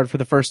Skarsgård for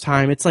the first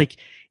time, it's like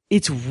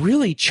it's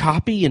really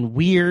choppy and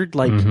weird.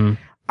 Like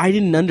I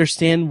didn't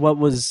understand what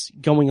was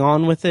going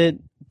on with it.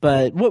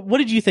 But what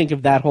did you think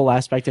of that whole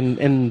aspect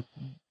and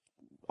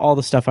all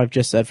the stuff I've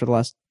just said for the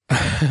last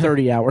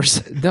 30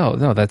 hours? No,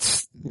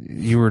 that's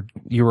you were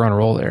on a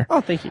roll there.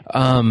 Oh, thank you.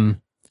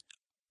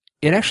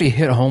 It actually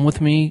hit home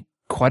with me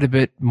quite a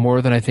bit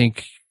more than I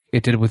think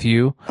it did with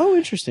you. Oh,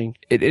 interesting.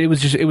 It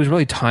was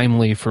really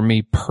timely for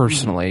me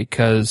personally,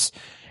 because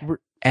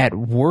at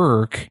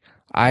work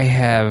I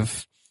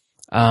have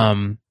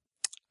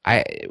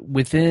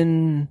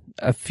within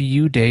a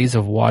few days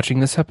of watching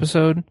this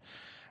episode,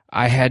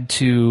 I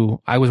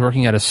was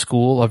working at a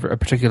school, a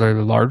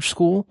particularly large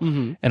school,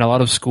 and a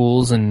lot of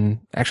schools, and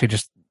actually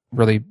just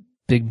really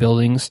big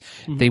buildings,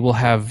 they will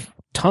have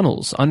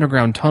tunnels,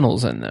 underground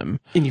tunnels in them.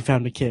 And you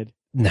found a kid.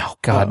 No,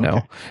 God,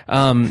 okay.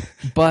 No.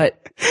 But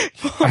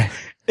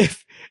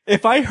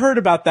if I heard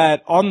about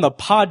that on the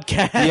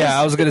podcast, yeah,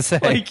 I was gonna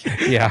say,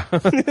 yeah.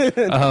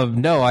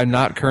 No, I'm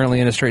not currently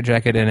in a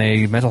straitjacket in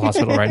a mental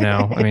hospital right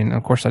now. I mean,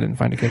 of course, I didn't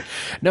find a kid.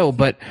 No,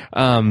 but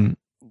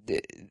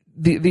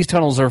these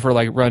tunnels are for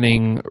like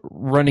running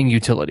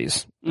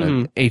utilities,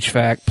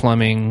 HVAC,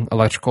 plumbing,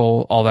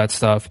 electrical, all that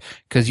stuff,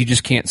 because you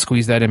just can't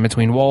squeeze that in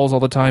between walls all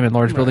the time in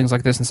large buildings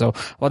like this. And so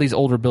a lot of these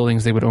older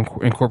buildings, they would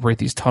incorporate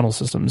these tunnel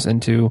systems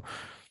into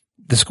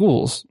the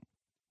schools,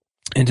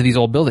 into these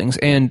old buildings,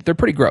 and they're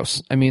pretty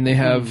gross. I mean,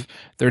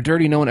 they're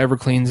dirty. No one ever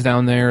cleans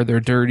down there. They're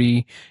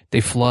dirty.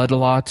 They flood a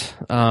lot.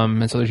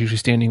 And so there's usually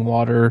standing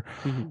water,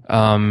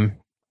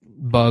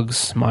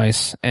 bugs,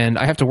 mice, and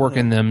I have to work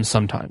in them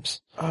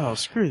sometimes. Oh,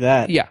 screw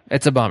that. Yeah,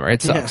 it's a bummer.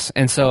 It sucks.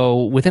 Yeah. And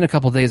so within a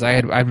couple of days,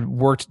 I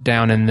worked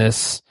down in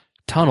this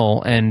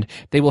tunnel, and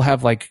they will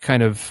have like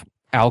kind of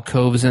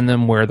alcoves in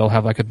them where they'll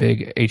have like a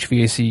big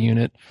HVAC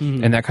unit,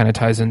 and that kind of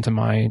ties into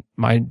my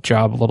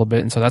job a little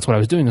bit. And so that's what I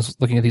was doing, is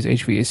looking at these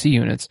HVAC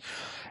units.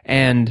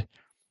 And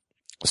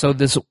So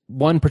this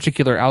one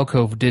particular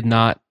alcove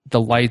the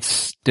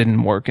lights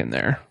didn't work in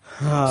there.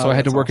 So I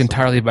had to work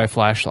entirely by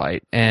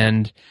flashlight.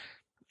 And,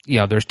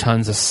 there's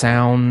tons of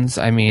sounds.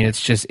 I mean,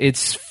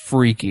 it's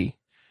freaky.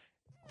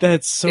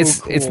 That's so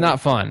cool. It's not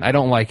fun. I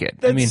don't like it.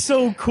 That's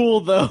so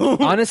cool, though.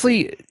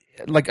 Honestly,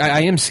 like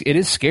it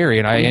is scary,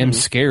 and I am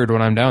scared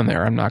when I'm down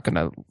there. I'm not going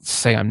to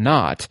say I'm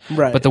not.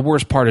 Right. But the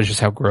worst part is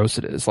just how gross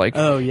it is. Like,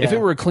 if it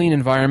were a clean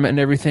environment and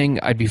everything,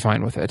 I'd be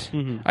fine with it.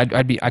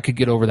 Mm-hmm. I could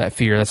get over that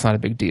fear. That's not a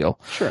big deal.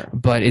 Sure.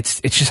 But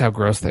it's just how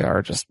gross they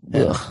are. Just,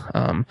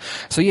 ugh.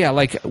 So yeah,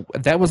 like,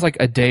 that was like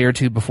a day or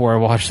two before I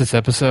watched this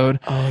episode.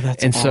 Oh,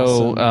 that's and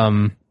awesome.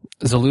 And so,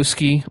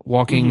 Zalewski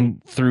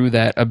walking through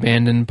that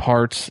abandoned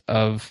part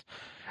of,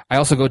 I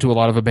also go to a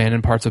lot of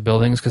abandoned parts of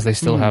buildings because they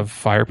still have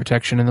fire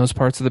protection in those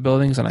parts of the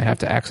buildings, and I have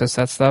to access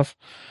that stuff.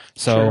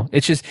 So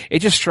it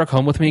just struck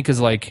home with me because,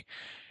 like,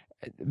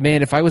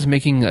 man, if I was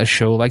making a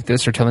show like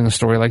this or telling a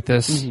story like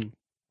this,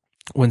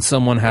 when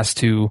someone has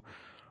to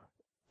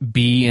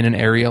be in an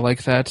area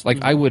like that,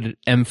 like, I would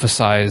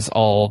emphasize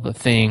all the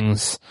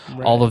things,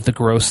 all of the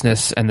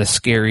grossness and the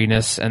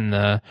scariness and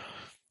the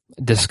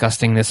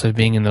disgustingness of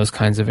being in those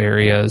kinds of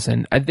areas,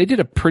 and they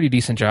did a pretty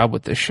decent job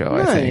with this show.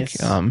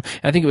 Nice. I think.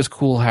 I think it was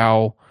cool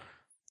how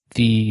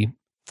the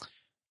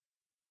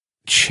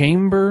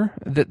chamber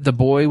that the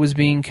boy was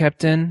being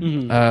kept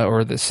in,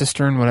 or the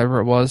cistern, whatever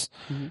it was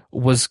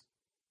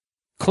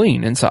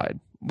clean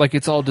inside. Like,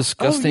 it's all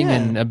disgusting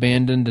and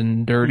abandoned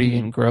and dirty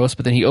and gross,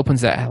 but then he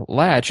opens that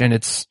latch and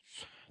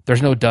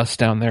there's no dust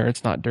down there.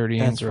 It's not dirty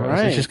and gross.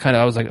 Right. It's just kind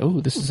of, I was like, oh,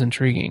 this is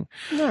intriguing.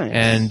 Nice.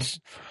 And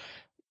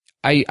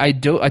I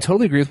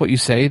totally agree with what you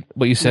said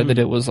that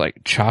it was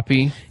like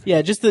choppy.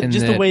 Yeah, just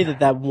the way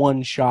that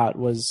one shot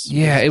was.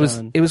 Yeah, it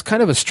was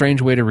kind of a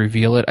strange way to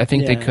reveal it. I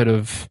think it could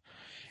have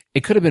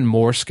been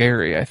more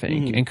scary, I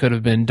think, and could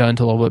have been done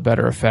to a little bit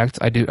better effect.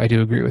 I do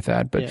agree with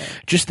that. But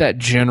just that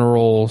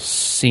general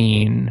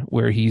scene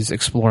where he's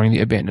exploring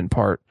the abandoned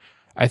part,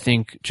 I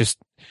think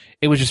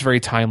it was just very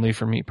timely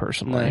for me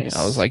personally. Nice.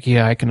 I was like,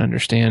 yeah, I can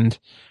understand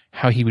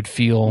how he would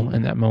feel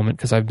in that moment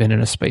because I've been in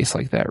a space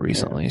like that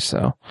recently.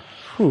 So,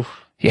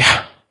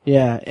 yeah.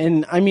 Yeah.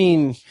 And I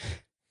mean,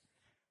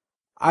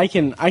 I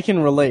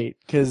can relate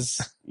because,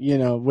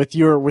 with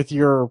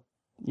your,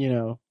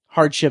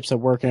 hardships at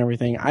work and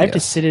everything, I have to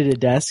sit at a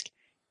desk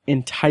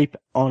and type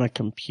on a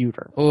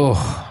computer.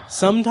 Oh,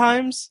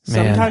 sometimes,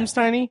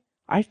 Tiny,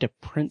 I have to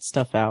print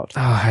stuff out. Oh,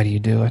 how do you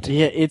do it?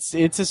 Yeah, it's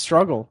a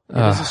struggle. It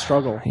is a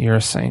struggle. You're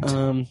a saint.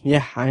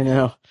 Yeah, I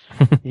know.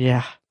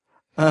 Yeah.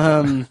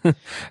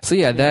 So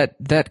yeah,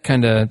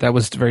 that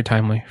was very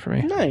timely for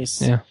me.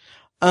 Nice. Yeah.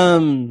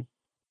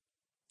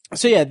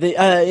 So yeah,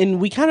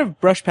 and we kind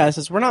of brushed past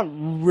this. We're not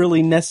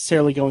really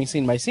necessarily going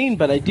scene by scene,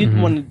 but I did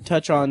want to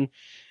touch on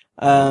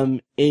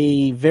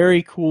a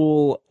very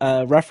cool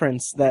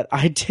reference that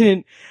I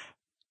didn't.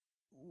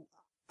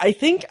 I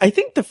think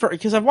the first,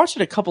 because I've watched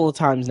it a couple of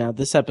times now,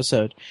 this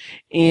episode,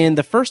 and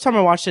the first time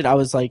I watched it, I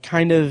was like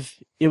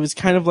it was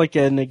kind of like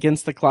an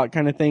against the clock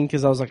kind of thing,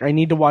 because I was like, I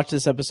need to watch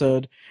this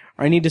episode,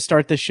 or I need to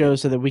start this show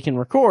so that we can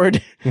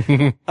record.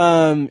 And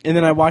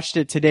then I watched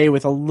it today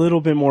with a little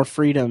bit more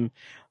freedom,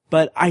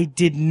 but I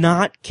did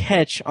not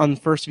catch on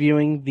first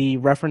viewing the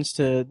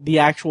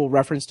actual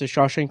reference to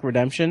Shawshank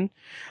Redemption,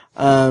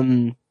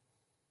 where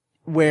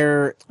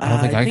I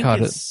don't think I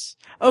caught it.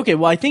 Okay,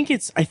 well, I think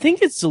it's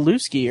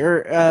Zalewski,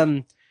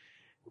 or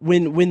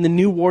when the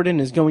new warden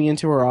is going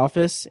into her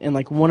office, and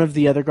like one of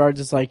the other guards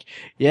is like,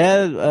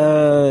 yeah,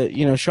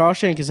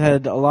 Shawshank has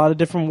had a lot of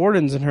different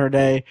wardens in her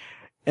day,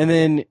 and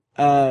then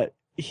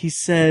he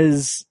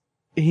says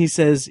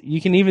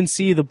you can even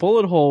see the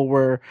bullet hole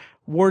where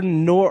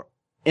Warden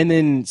and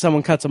then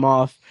someone cuts him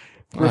off,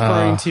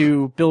 referring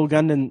to Bill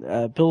Gunton's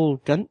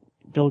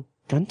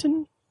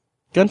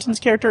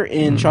character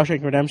in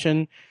Shawshank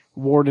Redemption,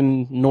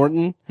 Warden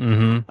Norton.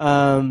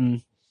 Mm-hmm.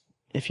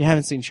 If you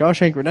haven't seen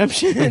Shawshank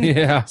Redemption,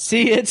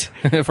 see it.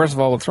 First of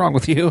all, what's wrong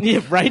with you?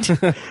 Yeah, right.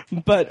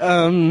 But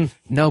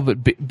no,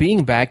 but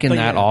being back in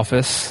that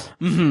office,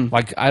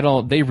 like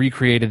they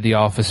recreated the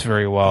office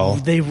very well.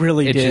 They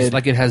really did. Just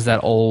like it has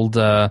that old,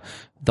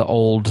 the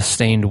old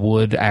stained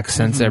wood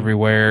accents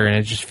everywhere, and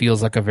it just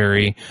feels like a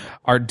very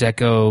Art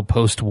Deco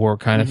post-war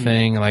kind of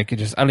thing. Like I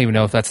don't even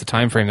know if that's the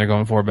time frame they're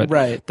going for, but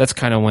that's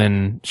kind of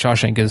when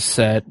Shawshank is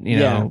set,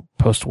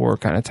 post-war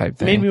kind of type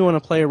thing. Made me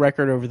want to play a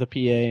record over the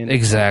PA.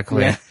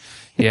 Exactly.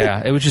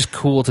 Yeah, it was just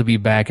cool to be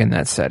back in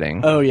that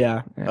setting. Oh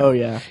yeah. Oh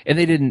yeah. And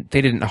they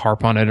didn't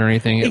harp on it or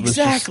anything. It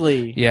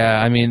exactly. was just,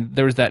 I mean,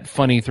 there was that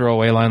funny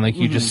throwaway line like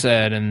you just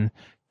said, and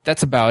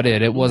that's about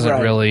it. It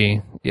wasn't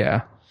really,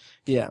 Yeah.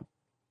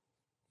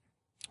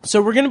 So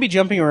we're going to be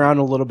jumping around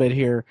a little bit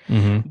here,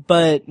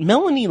 but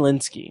Melanie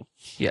Lynskey.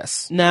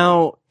 Yes.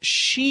 Now,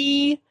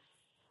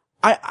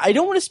 I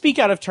don't want to speak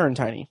out of turn,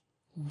 Tiny,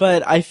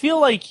 but I feel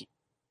like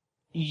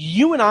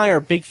you and I are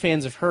big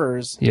fans of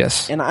hers.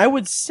 Yes. And I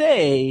would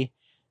say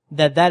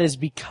that is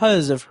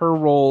because of her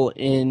role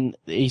in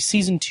a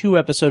season 2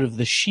 episode of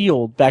The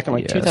Shield back in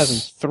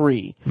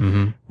 2003,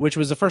 which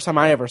was the first time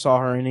I ever saw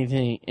her in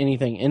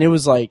anything. And it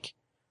was like,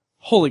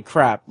 holy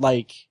crap,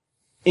 like,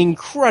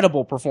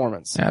 incredible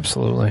performance.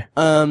 Absolutely.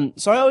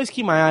 So I always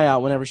keep my eye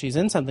out whenever she's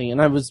in something,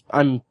 and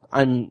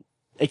I'm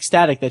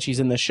ecstatic that she's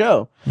in the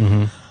show.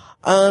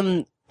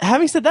 Mm-hmm.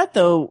 Having said that,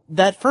 though,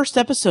 that first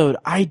episode,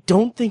 I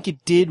don't think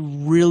it did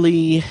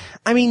really.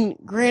 I mean,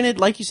 granted,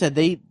 like you said,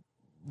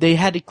 they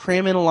had to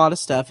cram in a lot of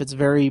stuff. It's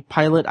very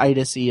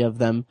pilot-itis-y of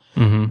them.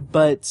 Mm-hmm.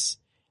 But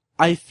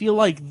I feel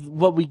like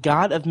what we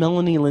got of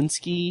Melanie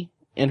Lynskey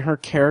and her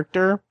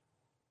character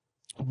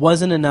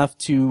wasn't enough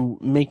to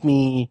make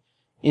me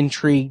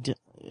intrigued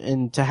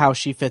into how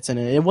she fits in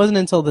it. It wasn't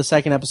until the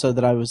second episode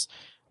that I was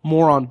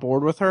more on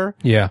board with her.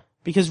 Yeah.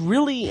 Because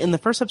really, in the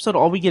first episode,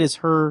 all we get is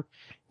her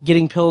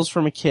getting pills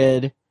from a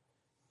kid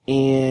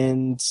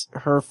and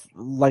her,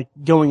 like,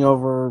 going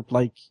over,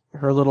 like,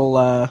 her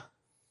little,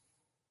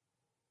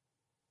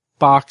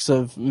 box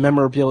of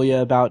memorabilia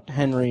about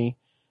Henry.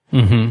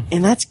 Mm-hmm.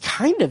 And that's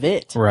kind of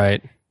it.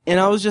 Right. And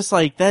I was just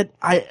like,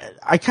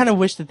 I kind of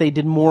wish that they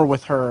did more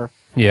with her.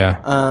 Yeah.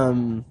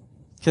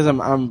 Cause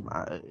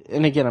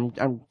and again,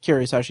 I'm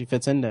curious how she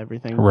fits into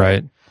everything.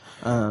 Right.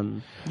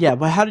 Yeah,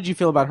 but how did you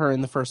feel about her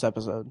in the first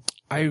episode?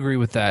 I agree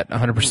with that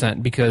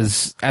 100%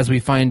 because as we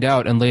find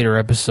out in later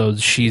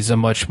episodes, she's a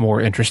much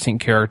more interesting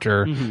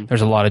character. Mm-hmm.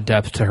 There's a lot of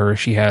depth to her.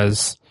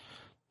 She's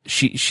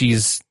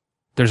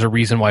there's a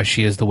reason why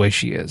she is the way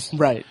she is.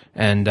 Right.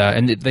 And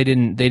they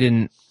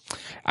didn't,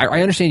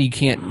 I understand you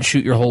can't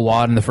shoot your whole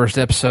wad in the first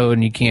episode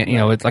and you can't,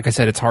 it's like I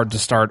said, it's hard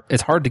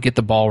to get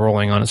the ball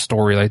rolling on a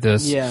story like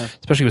this. Yeah.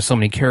 Especially with so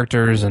many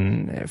characters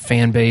and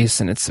fan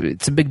base and it's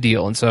a big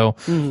deal. And so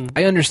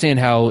I understand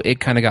how it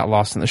kind of got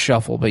lost in the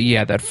shuffle, but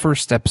yeah, that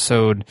first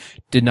episode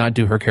did not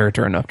do her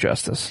character enough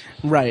justice.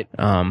 Right.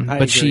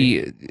 But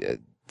agree.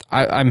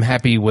 I'm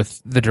happy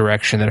with the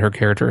direction that her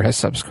character has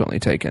subsequently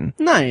taken.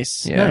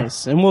 Nice. Yeah.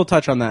 Nice. And we'll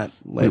touch on that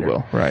later. We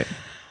will. Right.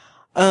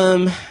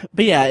 But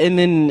yeah, and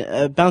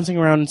then, bouncing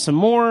around some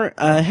more,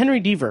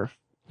 Henry Deaver.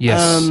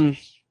 Yes.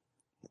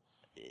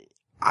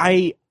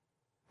 I'm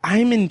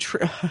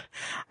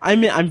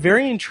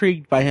very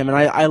intrigued by him, and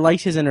I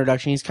liked his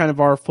introduction. He's kind of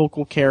our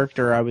focal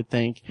character, I would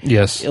think.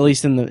 Yes. At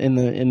least in the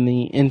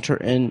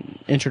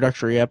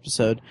introductory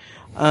episode.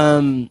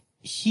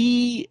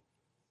 He,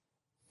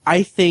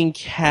 I think,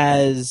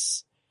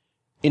 has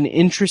an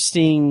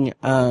interesting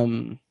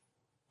angle.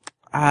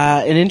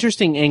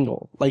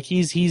 Like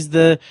he's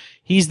the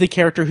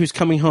character who's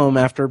coming home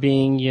after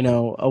being,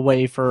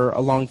 away for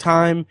a long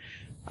time.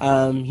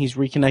 He's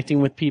reconnecting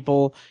with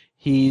people.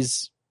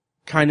 He's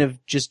kind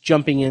of just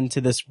jumping into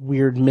this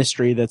weird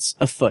mystery that's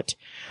afoot.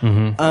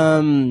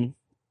 Mm-hmm.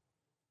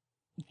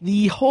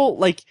 The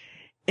whole,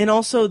 and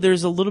also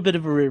there's a little bit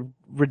of a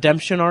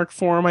redemption arc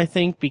for him, I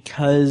think,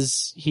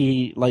 because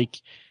he's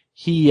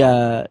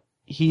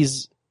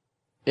he's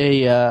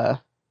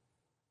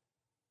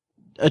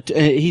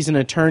an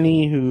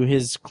attorney who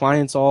his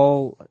clients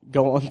all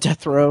go on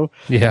death row.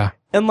 Yeah.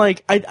 And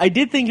I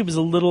did think it was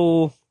a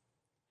little,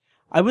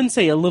 I wouldn't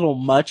say a little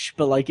much,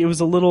 but it was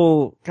a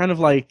little kind of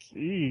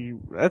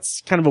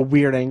that's kind of a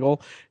weird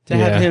angle to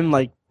have him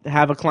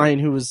have a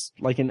client who was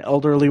an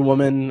elderly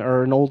woman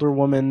or an older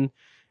woman.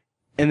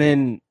 And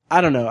then, I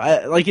don't know,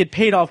 it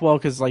paid off well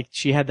because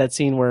she had that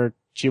scene where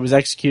she was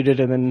executed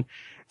and then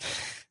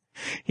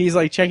he's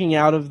checking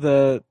out of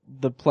the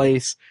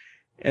place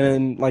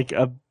and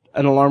then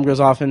an alarm goes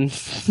off and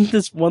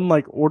this one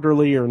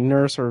orderly or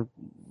nurse or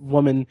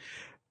woman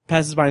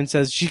passes by and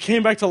says she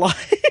came back to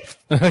life.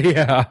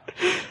 Yeah.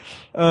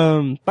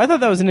 But I thought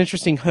that was an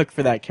interesting hook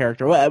for that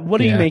character. What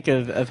do you make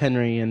of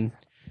Henry and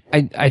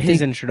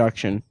his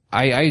introduction?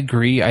 I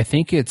agree. I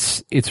think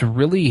it's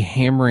really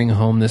hammering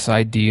home this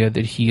idea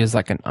that he is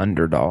an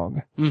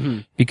underdog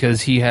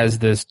because he has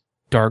this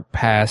dark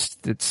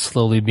past that's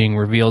slowly being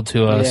revealed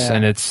to us,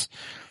 and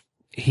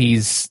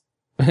he's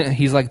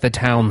like the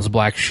town's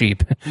black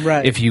sheep,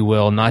 right, if you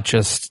will, not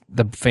just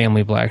the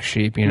family black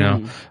sheep,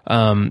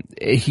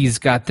 He's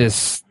got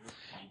this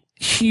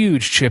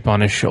huge chip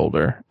on his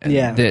shoulder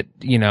that,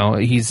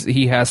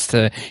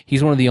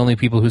 he's one of the only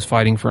people who's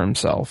fighting for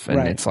himself.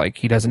 And it's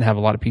he doesn't have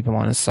a lot of people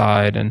on his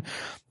side. And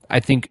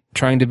I think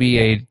trying to be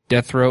a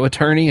death row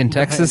attorney in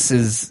Texas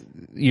is,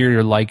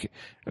 you're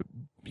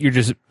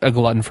just a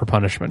glutton for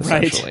punishment,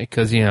 essentially.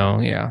 Cause,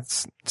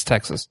 it's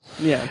Texas.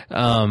 Yeah.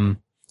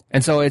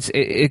 And so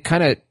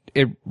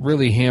it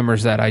really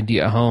hammers that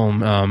idea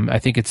home. I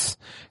think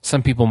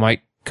some people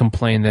might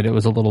complain that it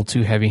was a little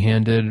too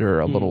heavy-handed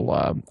or a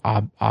little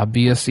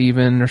obvious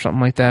even or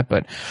something like that,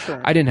 but sure.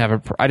 I didn't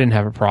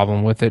have a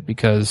problem with it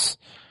because,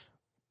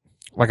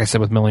 like I said,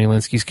 with Melanie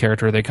Lynskey's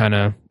character, they kind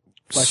of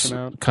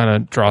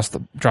dropped the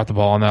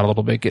ball on that a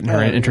little bit, getting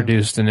her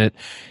introduced, and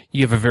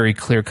you have a very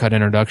clear-cut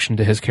introduction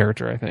to his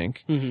character, I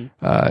think, in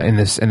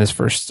this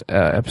first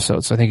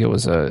episode. So I think it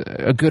was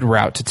a good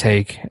route to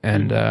take,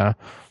 and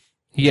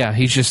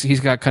he's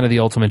got kind of the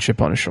ultimate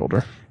chip on his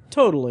shoulder.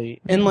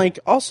 Totally, and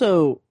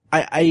also.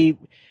 I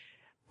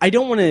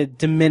don't want to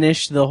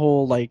diminish the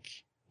whole,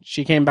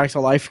 she came back to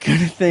life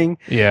kind of thing.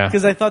 Yeah.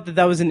 Because I thought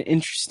that was an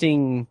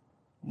interesting,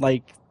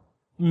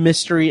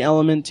 mystery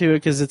element to it,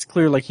 because it's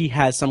clear, he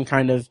has some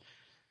kind of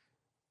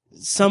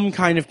some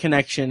kind of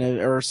connection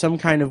or some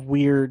kind of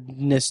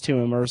weirdness to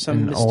him or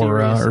some mysterious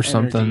aura or energy.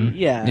 something.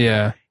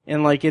 Yeah.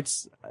 And like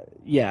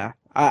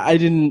I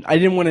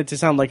didn't want it to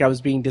sound like I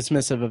was being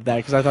dismissive of that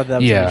because I thought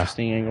that was an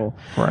interesting angle.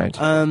 Right.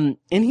 And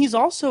he's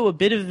also a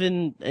bit of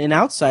an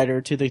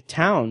outsider to the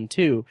town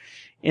too.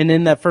 And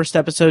in that first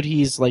episode,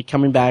 he's like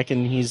coming back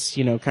and he's,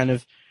 kind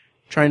of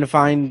trying to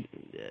find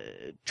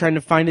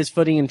his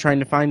footing and trying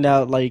to find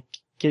out, like,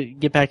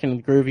 get back into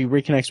the groove. He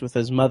reconnects with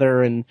his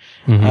mother and,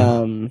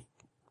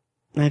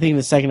 I think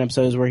the second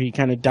episode is where he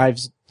kind of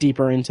dives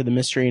deeper into the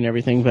mystery and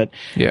everything. But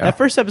that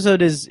first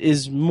episode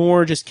is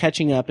more just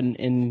catching up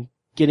and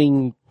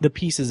getting the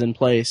pieces in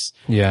place.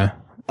 Yeah.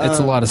 It's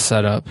a lot of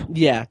setup.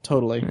 Yeah,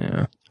 totally.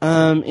 Yeah.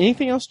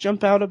 Anything else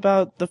jump out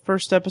about the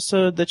first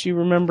episode that you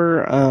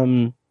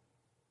remember?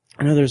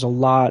 I know there's a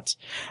lot.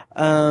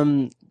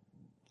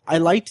 I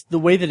liked the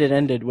way that it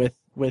ended with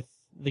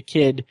the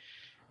kid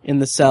in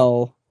the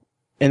cell,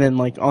 and then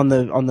like on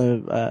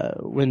the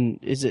when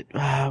is it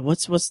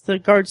what's the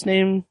guard's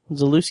name?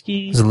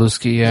 Zalewski,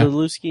 yeah.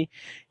 Zalewski.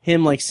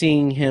 Him like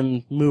seeing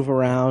him move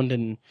around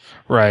and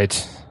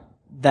right.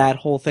 That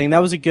whole thing.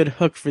 That was a good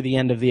hook for the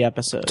end of the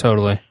episode.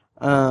 Totally.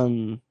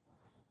 Yeah,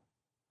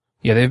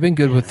 they've been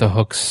good with the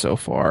hooks so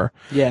far.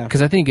 Yeah.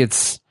 Because I think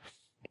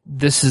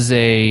this is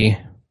a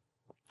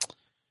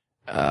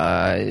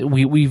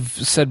we've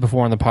said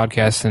before on the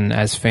podcast and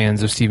as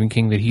fans of Stephen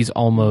King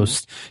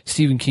that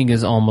Stephen King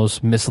is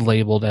almost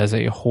mislabeled as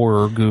a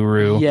horror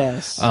guru.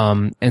 Yes.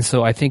 And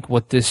so I think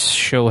what this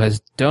show has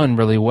done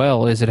really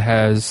well is it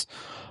has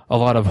a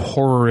lot of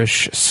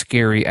horror-ish,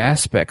 scary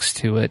aspects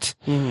to it,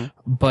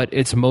 but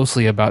it's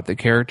mostly about the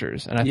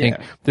characters. And I think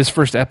this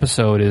first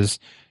episode is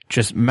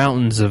just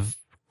mountains of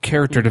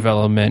character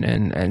development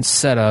and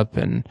setup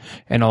and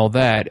all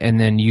that, and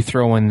then you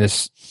throw in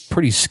this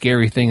pretty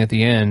scary thing at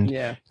the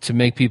end to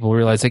make people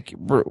realize like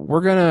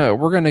we're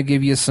gonna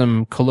give you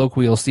some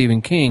colloquial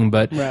Stephen King,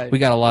 but we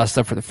got a lot of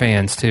stuff for the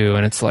fans too,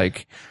 and it's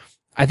like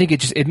I think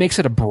it makes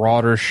it a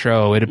broader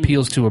show. It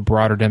appeals to a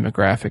broader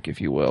demographic,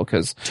 if you will,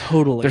 because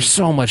there's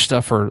so much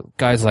stuff for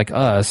guys like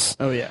us.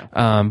 Oh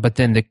yeah. But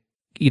then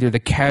either the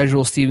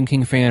casual Stephen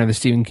King fan or the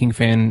Stephen King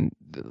fan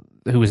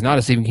who is not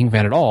a Stephen King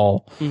fan at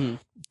all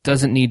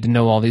doesn't need to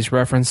know all these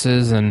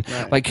references. And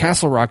like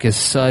Castle Rock is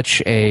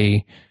such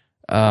a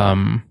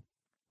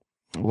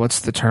what's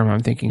the term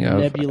I'm thinking of?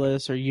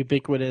 Nebulous or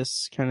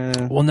ubiquitous kind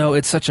of. Well, no,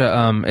 it's such a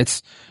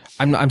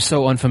I'm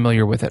so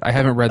unfamiliar with it. I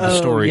haven't read the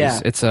stories. Yeah.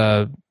 It's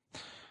a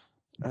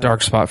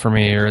dark spot for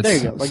me, or it's there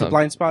you go, like a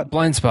blind spot.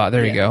 Blind spot.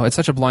 There you go. It's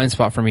such a blind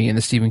spot for me in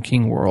the Stephen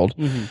King world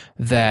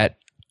that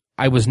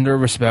I was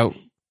nervous about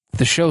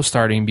the show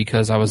starting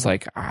because I was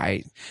like,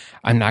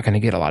 I'm not going to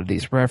get a lot of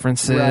these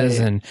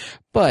references,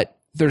 but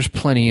there's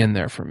plenty in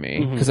there for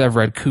me because I've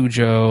read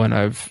Cujo and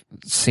I've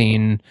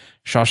seen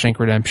Shawshank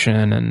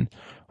Redemption, and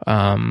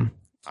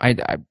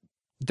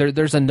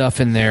there's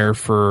enough in there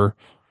for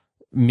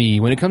me.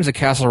 When it comes to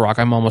Castle Rock,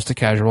 I'm almost a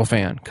casual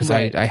fan because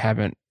I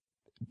haven't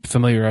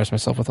familiarized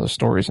myself with those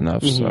stories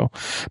enough. So,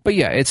 but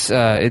yeah, it's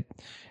I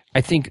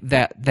think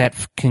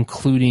that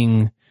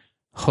concluding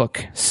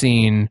hook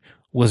scene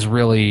was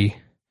really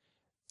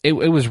it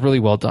was really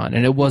well done,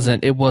 and it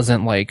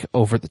wasn't like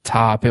over the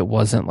top. It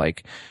wasn't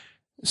like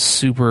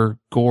super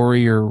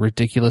gory or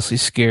ridiculously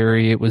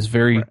scary. It was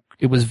very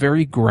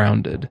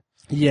grounded.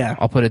 Yeah,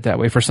 I'll put it that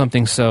way. For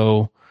something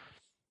so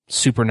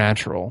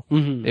supernatural,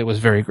 it was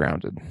very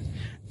grounded.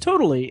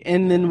 Totally.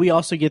 And then we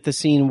also get the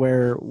scene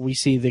where we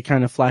see the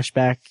kind of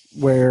flashback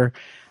where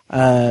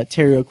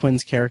Terry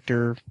O'Quinn's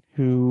character,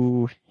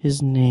 who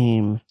his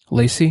name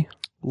Lacey,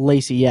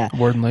 yeah,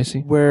 Warden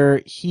Lacey,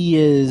 where he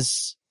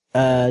is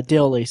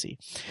Dale Lacey.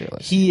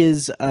 He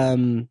is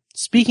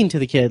speaking to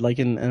the kid like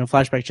in a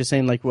flashback, just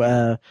saying like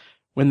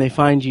when they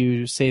find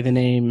you, say the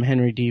name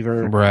Henry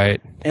Deaver, right?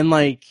 And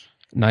like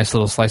nice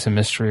little slice of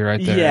mystery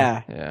right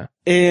there. Yeah.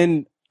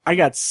 And I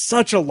got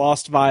such a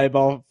Lost vibe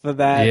off of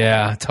that.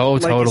 Yeah,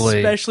 totally.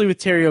 Especially with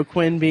Terry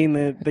O'Quinn being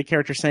the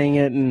character saying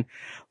it, and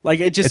like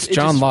it's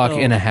John Locke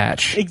in a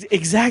hatch.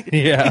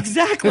 Exactly. Yeah.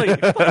 Exactly.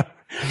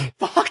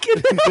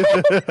 Fucking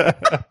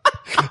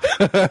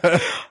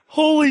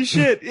holy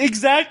shit!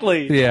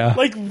 Exactly. Yeah.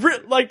 Like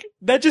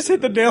that just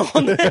hit the nail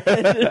on the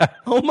head.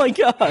 Oh my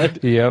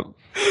god. Yep.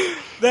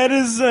 That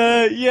is,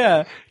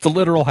 yeah. It's a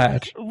literal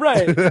hatch.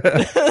 Right.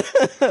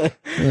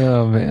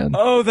 Oh, man.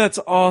 Oh, that's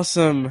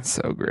awesome.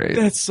 So great.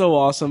 That's so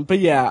awesome. But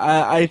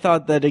yeah, I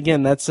thought that,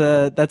 again, that's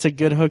a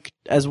good hook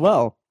as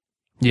well.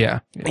 Yeah.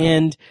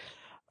 And,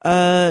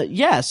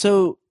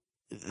 so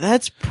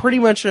that's pretty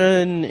much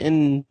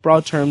in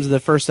broad terms the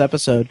first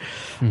episode.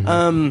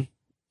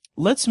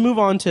 Let's move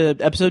on to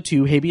episode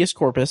 2, Habeas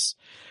Corpus,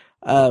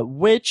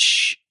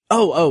 which,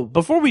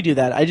 before we do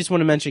that, I just want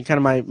to mention kind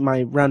of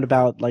my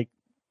roundabout, like,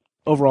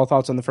 overall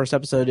thoughts on the first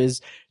episode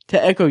is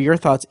to echo your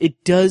thoughts.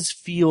 It does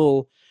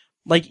feel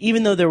like,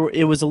 even though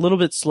it was a little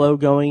bit slow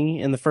going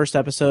in the first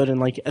episode and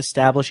like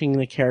establishing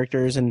the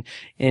characters and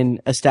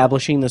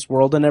establishing this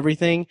world and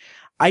everything,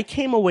 I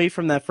came away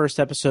from that first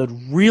episode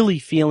really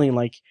feeling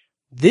like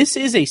this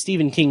is a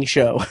Stephen King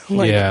show.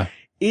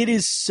 it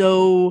is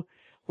so,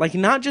 like,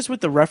 not just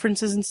with the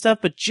references and stuff,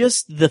 but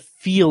just the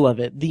feel of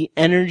it, the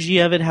energy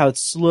of it, how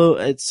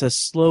it's a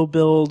slow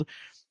build,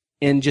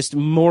 and just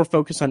more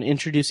focused on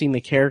introducing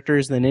the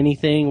characters than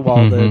anything,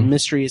 while the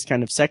mystery is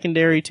kind of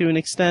secondary to an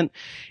extent.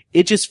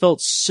 It just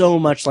felt so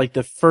much like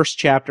the first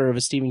chapter of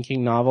a Stephen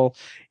King novel.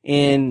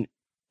 And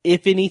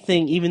if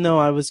anything, even though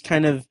I was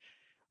kind of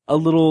a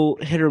little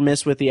hit or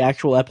miss with the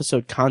actual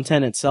episode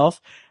content itself,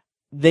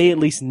 they at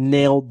least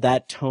nailed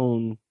that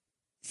tone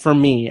for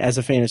me as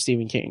a fan of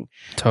Stephen King.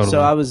 Totally. So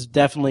I was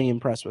definitely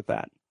impressed with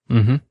that.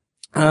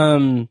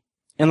 And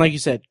like you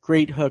said,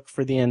 great hook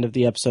for the end of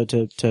the episode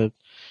to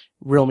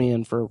reel me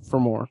in for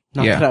more.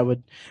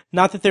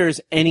 Not that there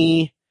is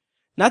any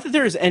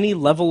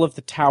level of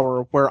the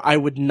tower where I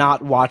would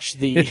not watch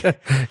the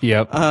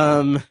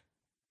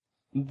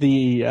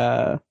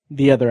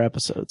the other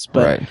episodes.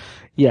 But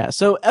yeah,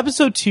 so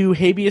episode 2,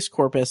 Habeas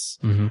Corpus.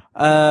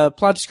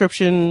 Plot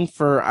description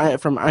from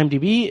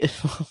IMDb.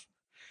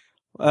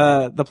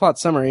 The plot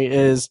summary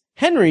is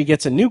Henry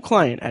gets a new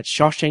client at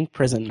Shawshank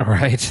Prison.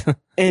 Right.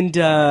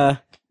 And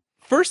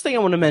first thing I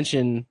want to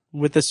mention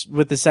with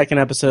the second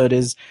episode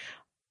is,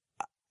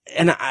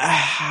 and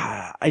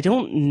I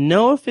don't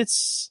know if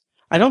it's,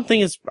 I don't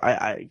think it's,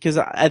 because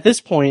at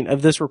this point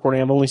of this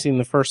recording, I've only seen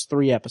the first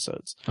 3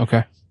 episodes.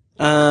 Okay.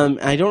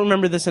 I don't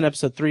remember this in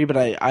episode 3, but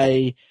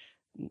I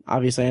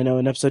obviously I know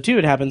in episode 2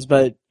 it happens,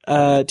 but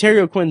Terry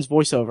O'Quinn's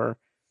voiceover,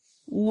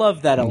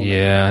 love that element.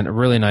 Yeah, a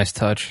really nice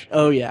touch.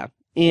 Oh yeah.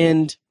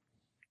 And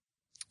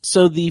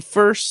so the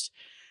first,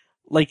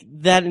 like,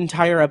 that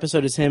entire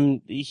episode is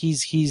him,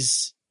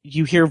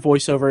 you hear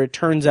voiceover, it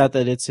turns out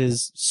that it's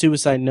his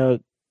suicide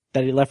note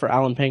that he left for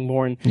Alan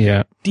Pangborn.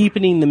 Yeah.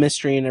 Deepening the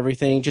mystery and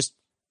everything, just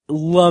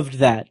loved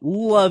that.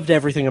 Loved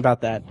everything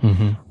about that.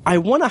 I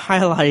want to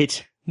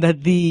highlight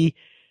that the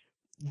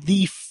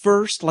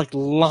first, like,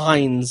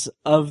 lines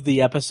of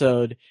the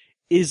episode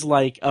is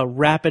like a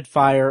rapid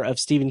fire of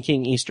Stephen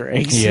King Easter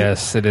eggs.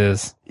 Yes, it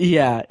is.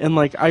 Yeah, and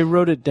like I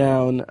wrote it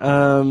down.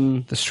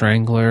 The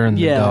Strangler and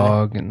the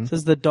dog, and it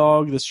says the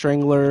dog, the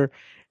Strangler,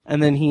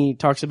 and then he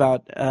talks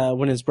about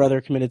when his brother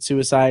committed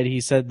suicide.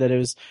 He said that it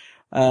was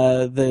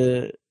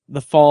the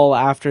fall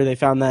after they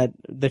found that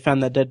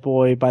dead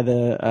boy by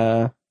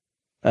the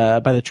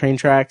train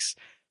tracks.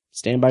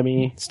 Stand by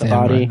Me,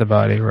 the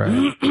body,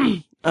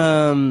 right?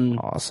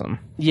 Awesome.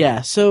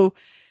 Yeah,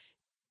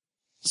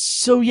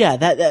 So yeah,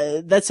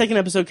 that second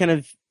episode kind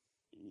of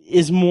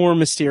is more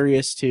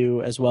mysterious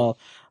too, as well,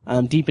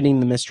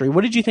 deepening the mystery.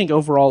 What did you think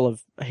overall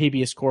of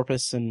Habeas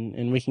Corpus?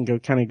 And we can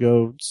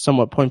go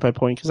somewhat point by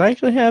point, because I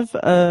actually have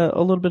a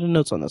little bit of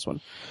notes on this one.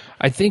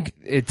 I think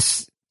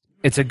it's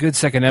a good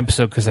second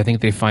episode because I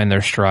think they find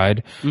their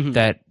stride.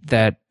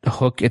 That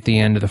hook at the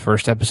end of the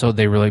first episode,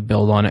 they really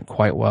build on it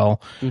quite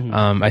well.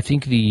 I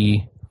think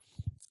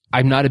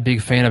I'm not a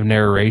big fan of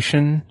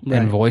narration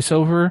and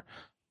voiceover,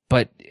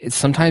 but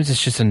sometimes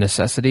it's just a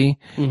necessity,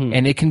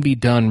 and it can be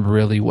done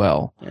really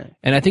well. Yeah.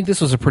 And I think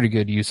this was a pretty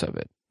good use of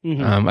it.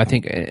 I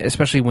think,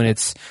 especially when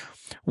it's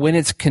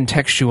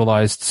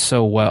contextualized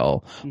so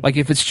well. Like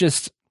if it's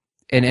just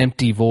an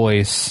empty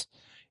voice,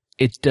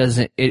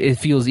 it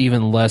feels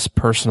even less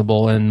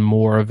personable and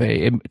more of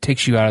it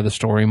takes you out of the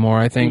story more,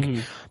 I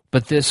think.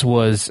 But this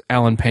was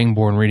Alan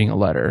Pangborn reading a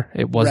letter.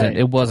 It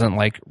wasn't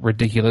like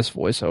ridiculous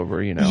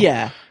voiceover, you know?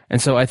 Yeah. And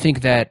so I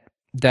think that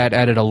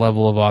added a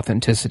level of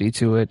authenticity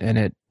to it, and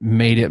it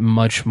made it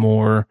much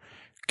more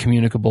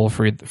communicable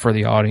for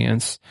the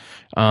audience.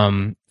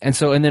 And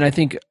then I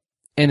think,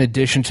 in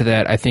addition to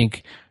that, I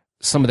think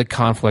some of the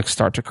conflicts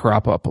start to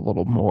crop up a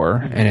little more,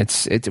 and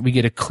we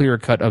get a clear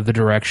cut of the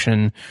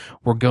direction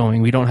we're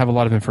going. We don't have a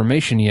lot of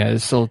information yet.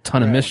 There's still a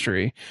ton of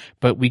mystery,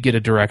 but we get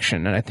a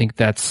direction, and I think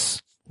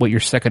that's what your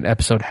second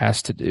episode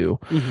has to do.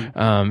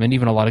 And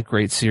even a lot of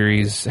great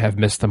series have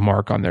missed the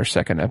mark on their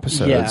second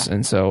episodes.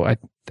 And so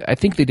I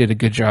think they did a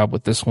good job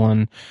with this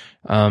one.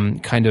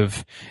 Kind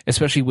of,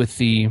 especially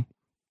with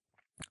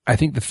I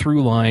think the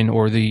through line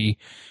or the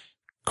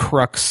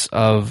crux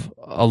of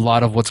a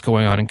lot of what's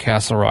going on in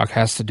Castle Rock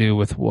has to do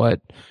with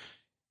what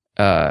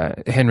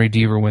Henry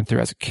Deaver went through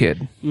as a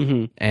kid,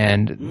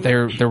 and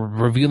they're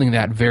revealing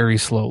that very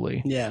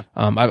slowly. Yeah,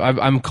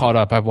 I'm caught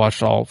up. I've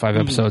watched all 5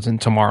 episodes, and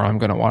tomorrow I'm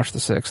going to watch the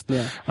 6th.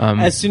 Yeah,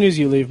 as soon as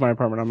you leave my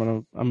apartment, I'm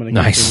gonna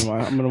nice.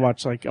 I'm gonna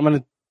watch I'm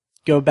gonna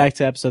go back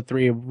to episode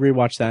 3,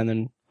 rewatch that, and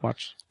then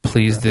watch.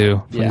 Please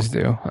do.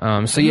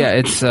 So yeah,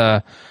 it's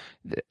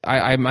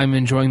I'm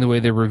enjoying the way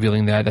they're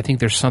revealing that. I think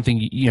there's something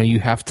you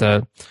have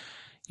to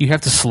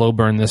slow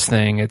burn this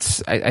thing.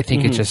 I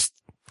think it just.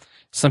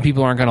 Some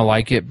people aren't going to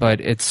like it, but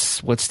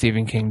it's what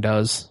Stephen King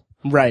does.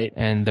 Right.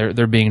 And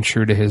they're being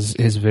true to his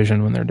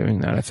vision when they're doing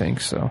that, I think,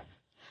 so.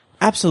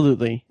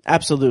 Absolutely.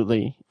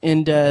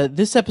 And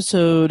this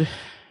episode,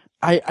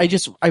 I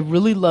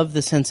really love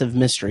the sense of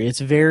mystery. It's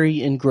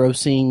very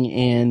engrossing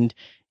and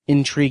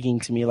intriguing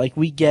to me. Like,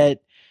 we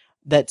get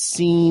that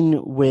scene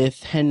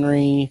with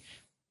Henry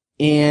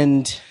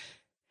and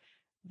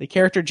the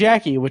character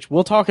Jackie, which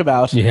we'll talk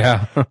about.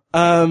 Yeah.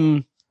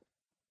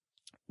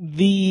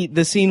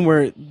 The scene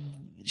where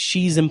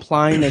she's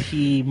implying that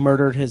he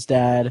murdered his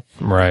dad.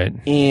 Right.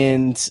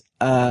 And,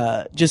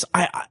 just,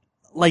 I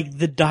like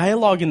the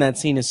dialogue in that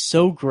scene is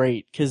so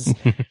great because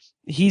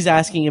he's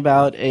asking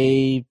about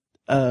a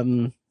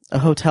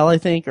hotel, I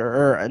think,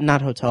 or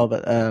not hotel,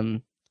 but,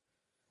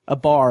 a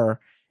bar.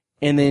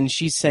 And then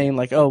she's saying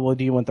like, oh, well,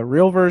 do you want the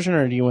real version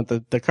or do you want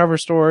the cover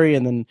story?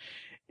 And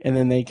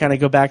then they kind of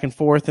go back and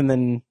forth. And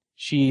then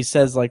she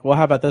says like, well,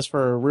 how about this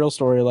for a real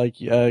story? Like,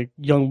 a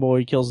young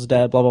boy kills his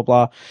dad, blah, blah,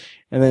 blah.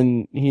 And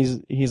then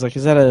he's like,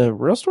 is that a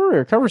real story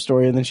or a cover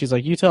story? And then she's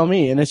like, you tell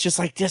me. And it's just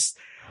like,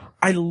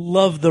 I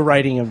love the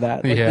writing of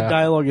that. Like, the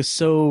dialogue is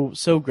so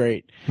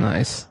great.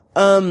 Nice.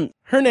 Her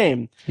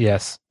name.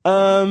 Yes.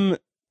 I'm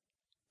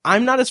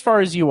not as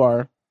far as you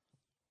are,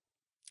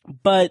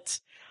 but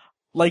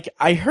like,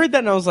 I heard that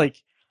and I was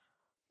like,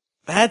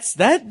 that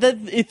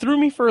it threw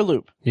me for a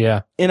loop.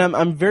 Yeah. And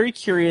I'm very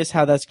curious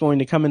how that's going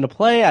to come into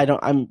play.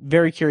 I'm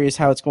very curious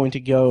how it's going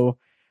to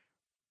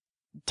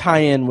tie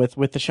in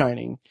with The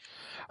Shining.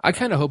 I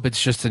kind of hope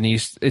it's just a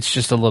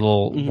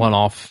little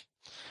one-off.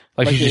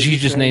 Like she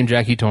just named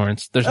Jackie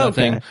Torrance. There's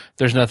nothing,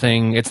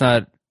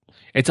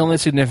 it's only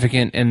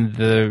significant in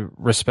the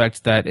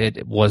respect that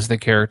it was the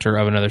character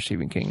of another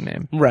Stephen King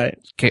name. Right.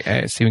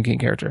 Stephen King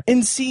character.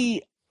 And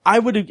see, I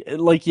would,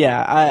 like,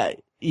 I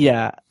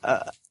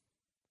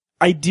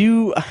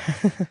do,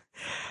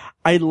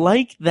 I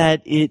like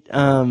that it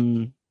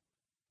kind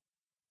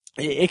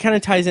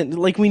of ties in,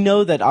 like, we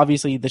know that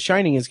obviously The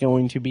Shining is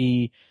going to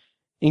be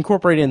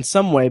incorporated in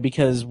some way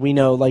because we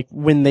know, like,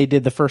 when they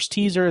did the first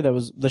teaser,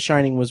 The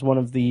Shining was one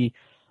of the,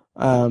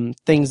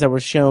 things that were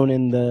shown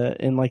in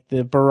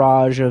the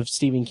barrage of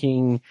Stephen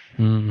King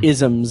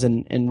isms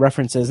and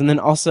references. And then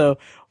also,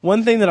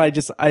 one thing that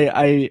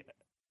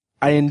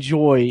I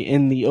enjoy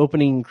in the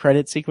opening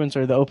credit sequence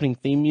or the opening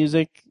theme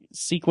music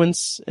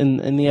sequence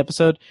in the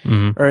episode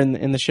or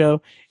in the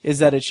show is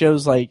that it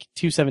shows like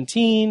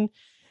 217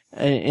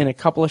 in a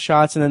couple of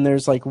shots, and then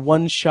there's like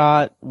one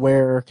shot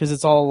where, because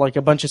it's all like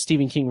a bunch of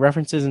Stephen King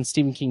references and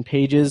Stephen King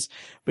pages,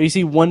 but you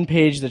see one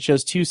page that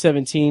shows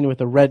 217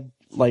 with a red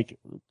like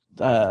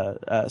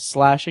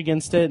slash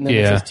against it, and then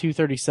it says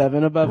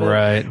 237 above it,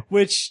 right?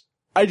 Which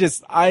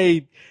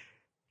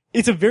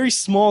it's a very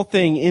small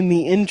thing in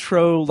the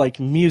intro, like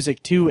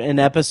music to an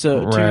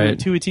episode, right,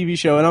 to a TV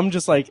show. And I'm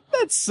just like,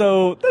 that's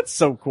so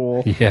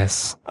cool.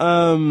 Yes.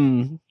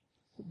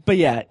 But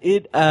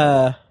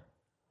yeah,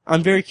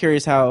 I'm very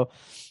curious how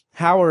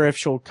or if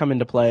she'll come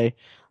into play,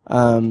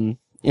 in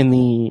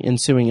the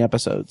ensuing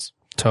episodes.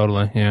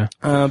 Totally. Yeah.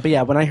 But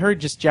yeah, when I heard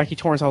just Jackie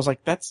Torrance, I was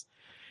like,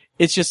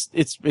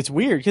 it's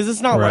weird. Cause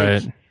it's not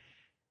right. like,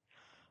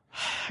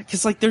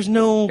 because like there's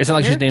no. It's not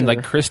like character. she's named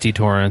like Christy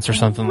Torrance or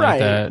something like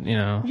that, you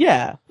know.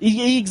 Yeah,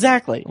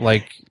 exactly.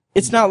 Like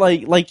it's not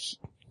like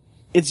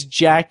it's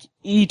Jack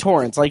E.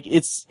 Torrance. Like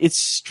it's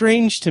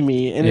strange to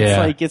me, and it's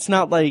like it's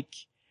not like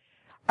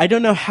I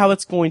don't know how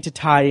it's going to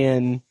tie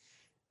in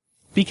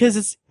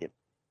because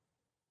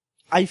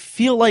I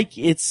feel like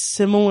it's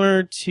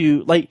similar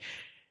to like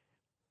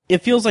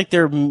it feels like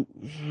they're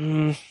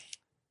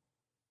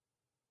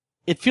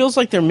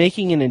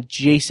making an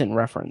adjacent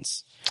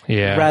reference.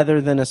 Yeah.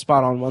 Rather than a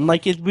spot on one.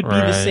 Like, it would be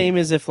the same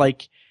as if,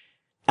 like,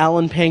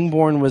 Alan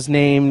Pangborn was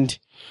named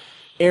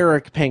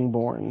Eric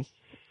Pangborn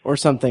or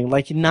something.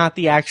 Like, not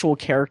the actual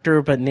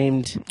character, but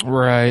named.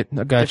 Right.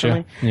 I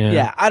gotcha.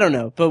 Yeah, I don't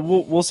know. But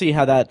we'll see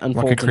how that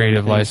unfolds. Like a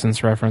creative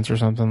license reference or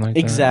something like that.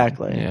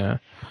 Exactly. Yeah.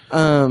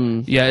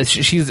 Yeah,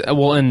 she's,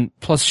 well, and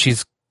plus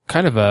she's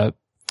kind of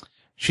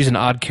she's an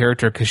odd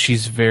character because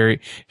she's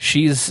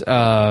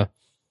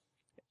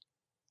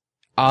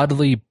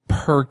oddly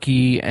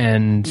perky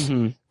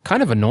and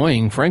kind of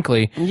annoying,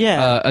 frankly.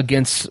 Yeah.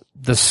 Against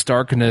the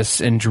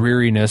starkness and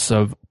dreariness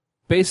of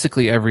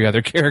basically every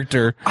other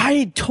character.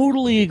 I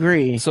totally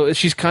agree. So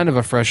she's kind of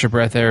a fresher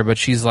breath there, but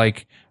she's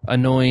like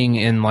annoying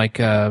in like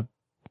a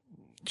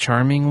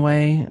charming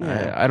way.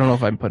 Yeah. I don't know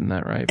if I'm putting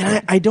that right.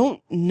 And I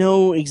don't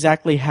know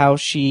exactly how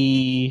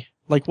she,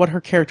 like what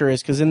her character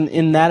is, because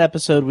in that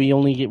episode we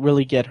only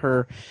really get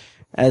her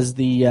as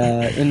the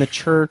in the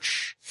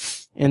church,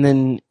 and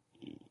then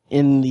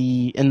in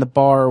the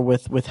bar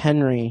with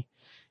Henry.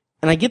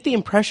 And I get the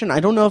impression, I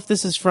don't know if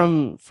this is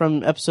from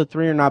episode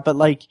 3 or not, but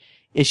like,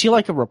 is she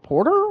like a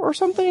reporter or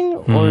something?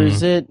 Or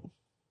is it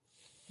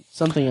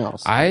something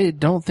else? I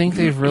don't think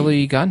they've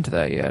really gotten to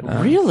that yet.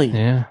 Really?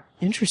 Yeah.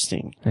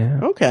 Interesting. Yeah.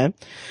 Okay.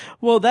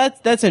 Well,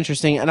 that's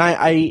interesting. And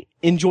I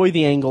enjoy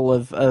the angle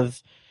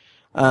of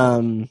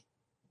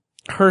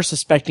her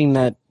suspecting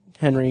that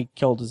Henry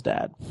killed his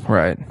dad.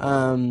 Right.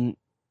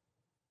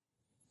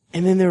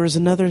 And then there was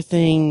another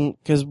thing,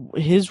 because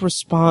his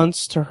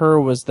response to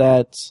her was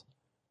that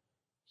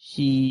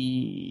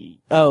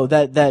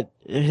that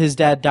his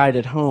dad died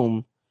at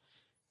home.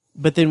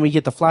 But then we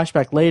get the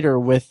flashback later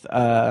with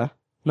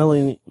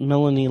Melanie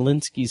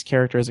Linsky's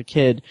character as a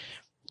kid.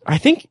 I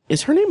think,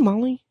 is her name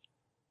Molly?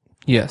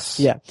 Yes.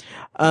 Yeah.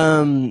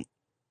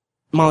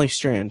 Molly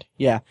Strand.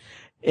 Yeah.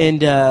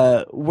 And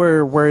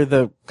where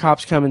the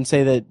cops come and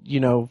say that, you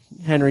know,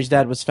 Henry's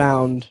dad was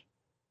found,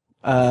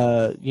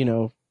 you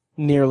know,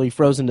 nearly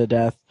frozen to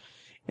death.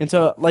 And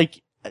so,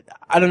 like,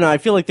 I don't know, I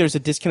feel like there's a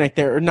disconnect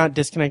there, or not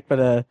disconnect, but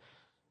a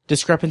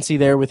discrepancy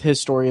there with his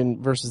story and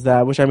versus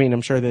that, which, I mean,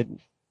 I'm sure that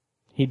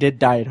he did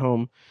die at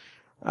home.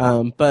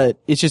 But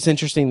it's just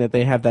interesting that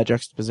they have that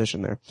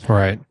juxtaposition there.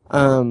 Right.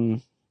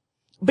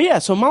 But yeah,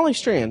 so Molly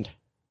Strand.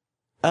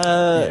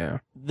 The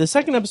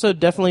second episode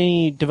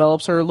definitely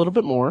develops her a little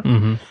bit more.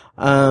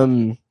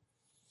 Mm-hmm.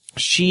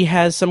 She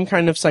has some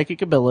kind of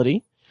psychic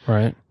ability.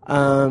 Right.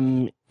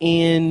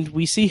 And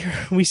we see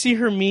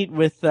her meet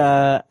with,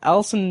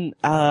 Alison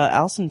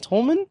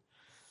Tolman,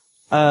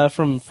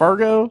 from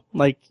Fargo.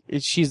 Like,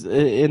 she's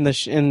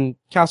in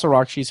Castle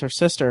Rock, she's her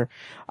sister.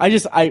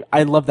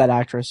 I love that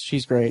actress.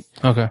 She's great.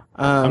 Okay.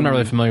 I'm not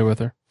really familiar with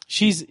her.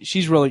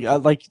 She's really,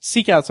 like,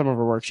 seek out some of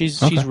her work.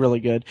 She's really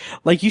good.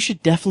 Like, you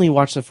should definitely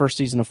watch the first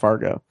season of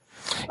Fargo.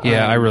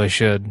 Yeah, I really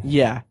should.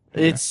 Yeah.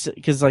 It's,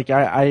 cause like,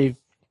 I've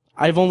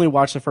only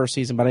watched the first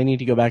season, but I need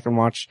to go back and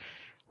watch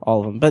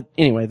all of them. But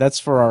anyway, that's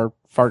for our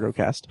Fargo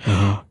cast.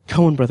 Mm-hmm.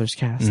 Coen Brothers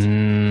cast.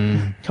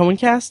 Coen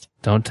cast?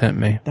 Don't tempt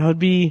me. That would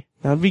be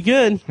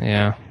good.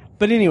 Yeah.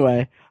 But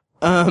anyway,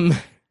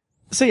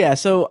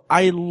 so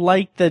I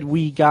like that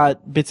we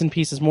got bits and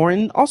pieces more,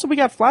 and also we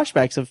got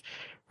flashbacks of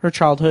her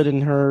childhood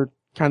and her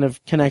kind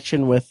of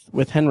connection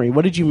with Henry.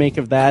 What did you make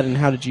of that, and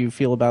how did you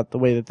feel about the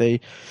way that they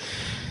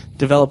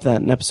developed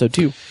that in episode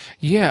 2?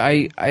 Yeah,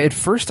 I at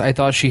first I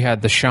thought she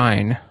had the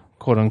shine,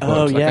 quote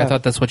unquote. I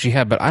thought that's what she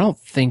had, but I don't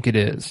think it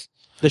is.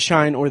 The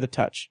shine or the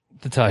touch?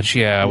 The touch,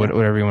 yeah.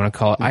 Whatever you want to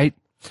call it.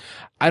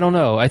 I don't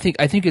know. I think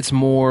it's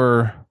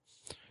more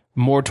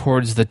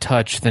towards the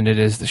touch than it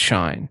is the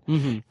shine.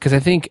 Because I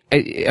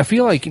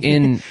feel like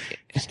in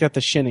she's got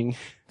the shinning.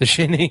 The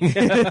shinning.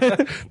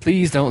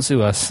 Please don't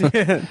sue us.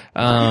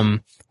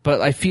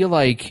 But I feel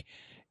like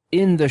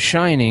in The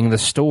Shining, the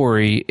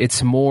story,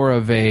 it's more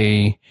of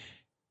a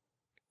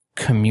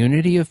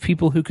community of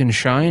people who can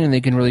shine and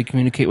they can really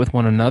communicate with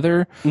one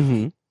another.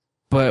 Mm-hmm.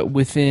 But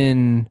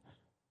within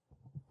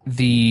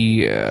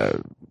the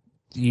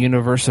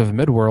universe of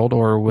Midworld,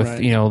 or with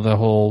the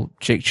whole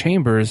Jake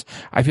Chambers,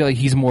 I feel like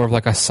he's more of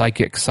like a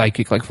psychic,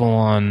 like full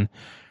on.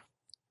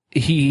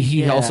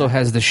 He also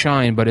has the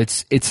shine, but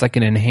it's like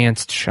an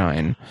enhanced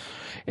shine,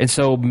 and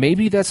so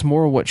maybe that's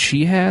more what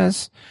she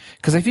has.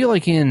 Because I feel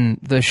like in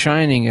The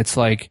Shining, it's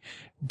like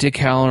Dick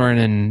Halloran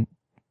and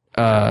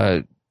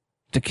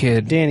the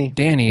kid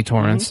Danny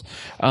Torrance.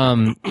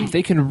 Mm-hmm.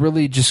 They can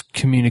really just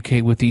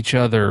communicate with each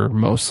other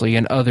mostly,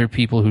 and other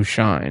people who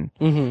shine.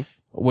 Mm-hmm.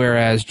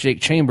 Whereas Jake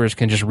Chambers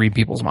can just read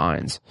people's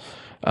minds,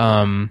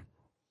 to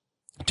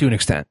an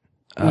extent,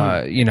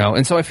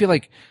 and so I feel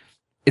like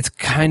it's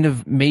kind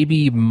of,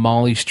 maybe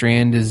Molly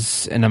Strand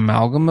is an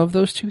amalgam of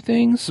those two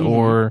things,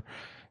 or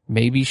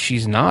maybe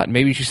she's not.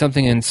 Maybe she's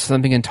something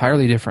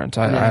entirely different.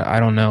 I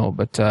don't know,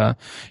 but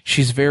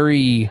she's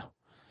very,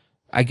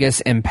 I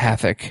guess,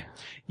 empathic.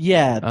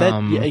 Yeah,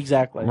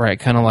 exactly. Right,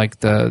 kind of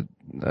like the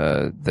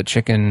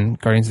chicken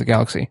Guardians of the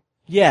Galaxy.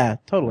 Yeah,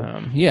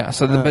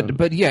 totally.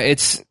 But yeah,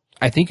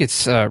 I think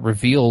it's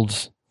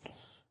revealed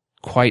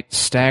quite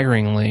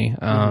staggeringly.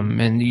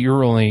 And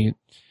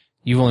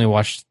you've only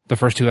watched the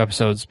first 2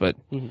 episodes, but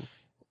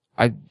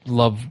I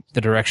love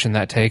the direction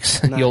that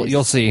takes. Nice.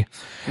 You'll see.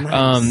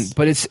 Nice.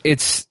 But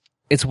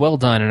it's well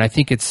done, and I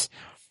think it's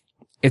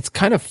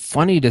kind of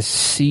funny to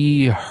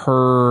see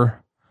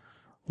her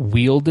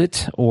wield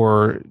it,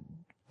 or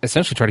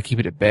essentially try to keep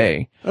it at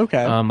bay.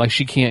 Okay. Like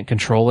she can't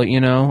control it,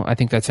 I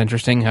think that's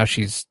interesting how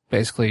she's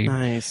basically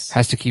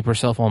has to keep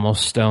herself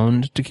almost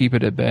stoned to keep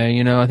it at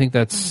bay, I think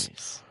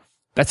that's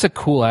a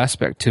cool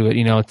aspect to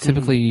it,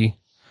 typically,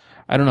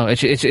 I don't know,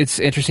 it's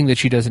interesting that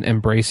she doesn't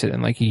embrace it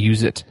and like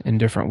use it in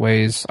different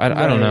ways. I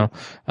don't know.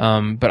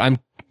 But I'm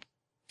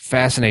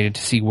fascinated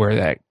to see where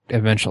that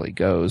eventually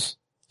goes.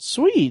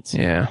 Sweet.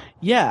 Yeah.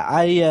 Yeah.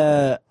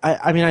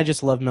 I mean, I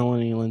just love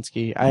Melanie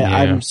Linsky.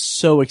 I'm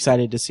so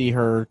excited to see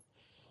her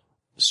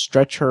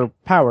stretch her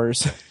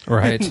powers.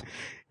 Right.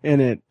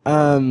 in it.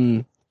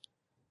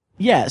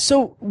 Yeah.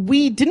 So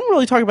we didn't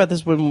really talk about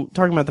this when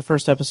talking about the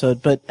first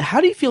episode, but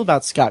how do you feel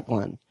about Scott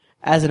Glenn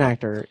as an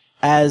actor,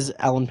 as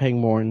Alan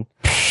Pangborn?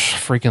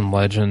 Freaking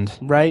legend.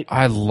 Right?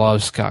 I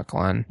love Scott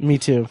Glenn. Me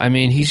too. I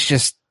mean,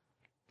 he's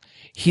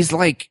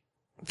like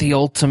the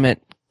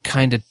ultimate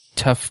kind of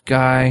tough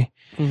guy.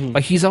 Mm-hmm.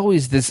 Like he's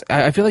always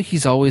I feel like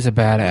he's always a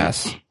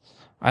badass.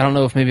 I don't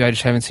know if maybe I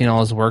just haven't seen all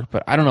his work,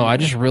 but I don't know. I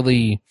just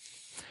really,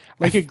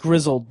 like a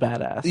grizzled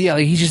badass. Yeah,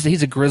 like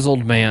he's a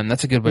grizzled man.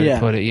 That's a good way to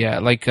put it. Yeah,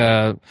 like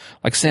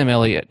Sam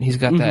Elliott. He's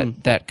got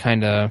that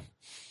kind of,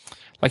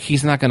 like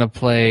he's not gonna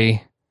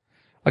play.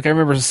 Like I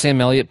remember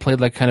Sam Elliott played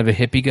like kind of a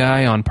hippie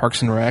guy on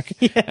Parks and Rec,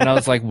 and I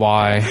was like,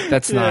 why?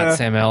 That's not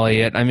Sam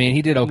Elliott. I mean,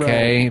 he did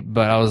okay,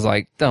 but I was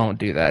like, don't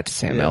do that to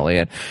Sam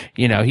Elliott.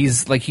 He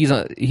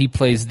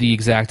plays the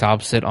exact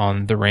opposite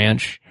on The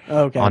Ranch.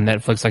 On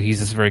Netflix, like he's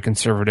this very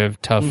conservative,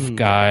 tough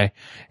guy,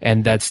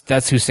 and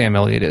that's who Sam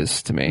Elliott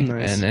is to me.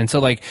 Nice. And so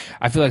like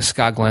I feel like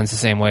Scott Glenn's the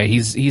same way.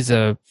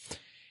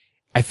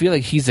 I feel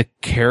like he's a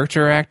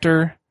character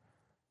actor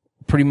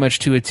pretty much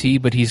to a T,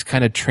 but he's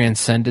kind of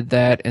transcended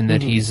that, and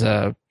that he's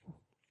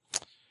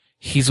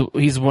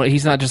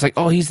he's not just like,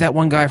 oh, he's that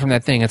one guy from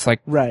that thing. It's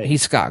like, right.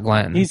 He's Scott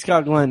Glenn. He's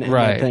Scott Glenn in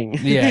right. that thing.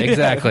 Yeah,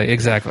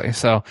 exactly.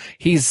 So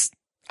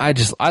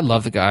I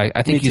love the guy.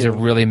 I think he's a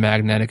really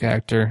magnetic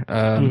actor.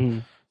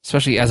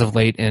 Especially as of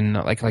late in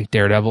like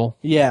Daredevil.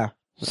 Yeah.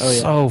 Oh, yeah.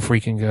 So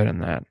freaking good in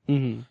that.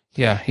 Mm-hmm.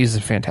 Yeah, he's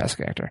a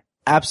fantastic actor.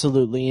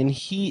 Absolutely. And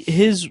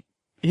his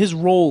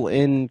role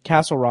in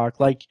Castle Rock,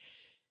 like,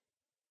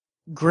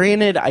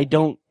 granted, I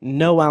don't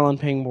know Alan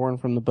Pangborn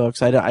from the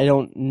books. I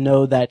don't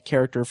know that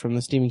character from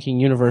the Stephen King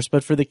universe,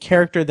 but for the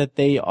character that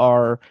they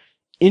are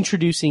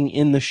introducing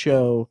in the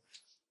show,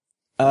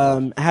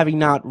 having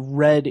not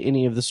read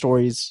any of the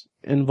stories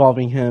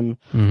involving him,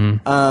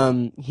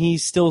 he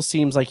still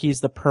seems like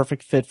he's the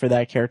perfect fit for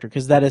that character,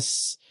 because that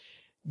is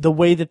the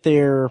way that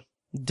they're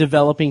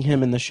developing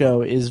him in the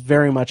show is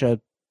very much a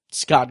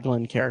Scott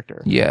Glenn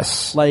character.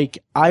 Yes.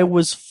 Like, I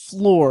was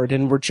floored,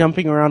 and we're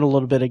jumping around a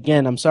little bit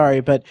again, I'm sorry,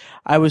 but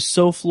I was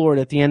so floored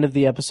at the end of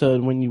the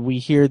episode when we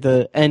hear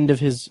the end of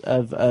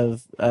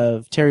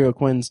Terry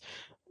O'Quinn's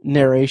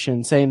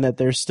narration saying that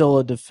there's still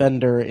a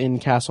defender in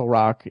Castle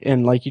Rock,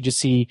 and like you just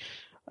see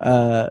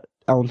Alan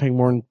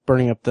Pangborn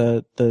burning up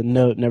the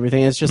note and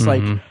everything. It's just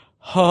like,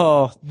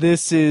 oh,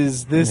 this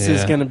is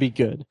gonna be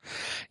good.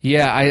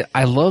 Yeah,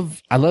 I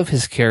love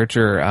his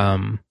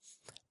character,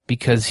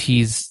 because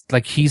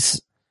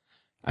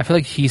I feel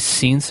like he's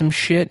seen some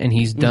shit and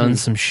he's done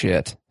some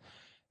shit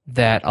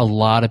that a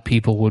lot of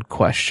people would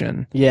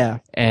question. Yeah.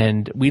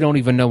 And we don't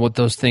even know what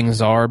those things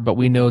are, but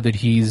we know that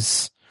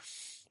he's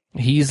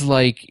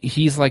like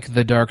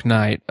the Dark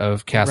Knight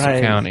of Castle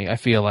County. I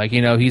feel like,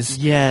 he's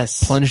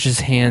plunged his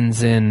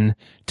hands in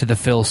to the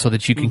fill so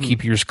that you can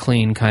keep yours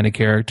clean kind of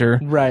character.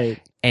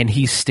 Right. And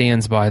he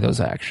stands by those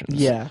actions.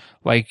 Yeah.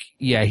 Like,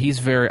 yeah,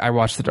 I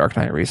watched The Dark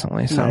Knight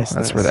recently, so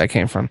that's where that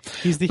came from.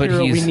 He's the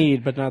hero we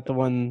need, but not the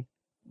one,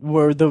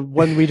 we're the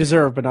one we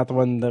deserve, but not the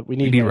one that we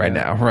need right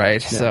now.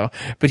 Right. Yeah. So,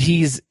 but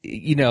he's,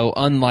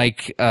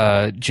 unlike,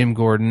 Jim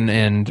Gordon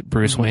and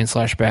Bruce Wayne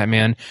 /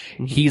 Batman,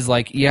 he's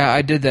like, yeah,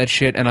 I did that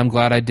shit and I'm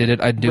glad I did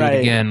it. I'd do it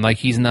again. Like,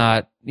 he's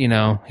not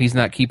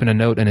keeping a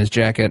note in his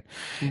jacket.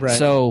 Right.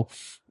 So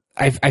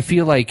I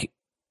feel like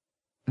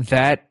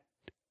that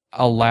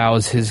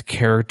allows his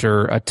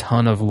character a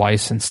ton of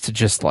license to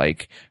just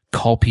like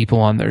call people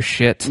on their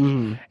shit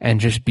and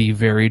just be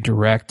very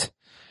direct.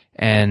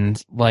 And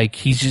like,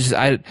 he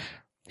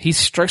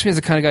strikes me as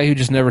the kind of guy who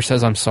just never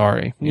says, I'm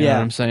sorry. You know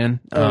what I'm saying?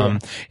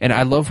 And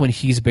I love when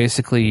he's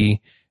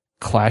basically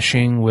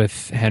clashing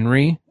with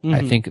Henry.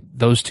 I think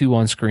those two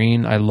on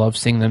screen, I love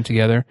seeing them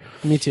together.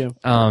 Me too.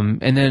 And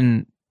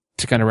then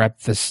to kind of wrap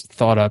this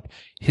thought up,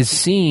 his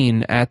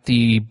scene at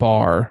the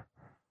bar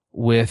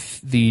with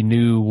the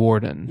new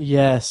warden.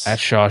 Yes. At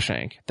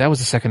Shawshank. That was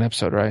the second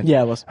episode, right?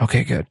 Yeah, it was.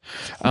 Okay, good.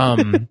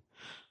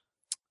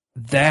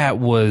 That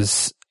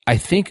was, I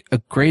think, a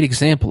great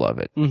example of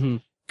it.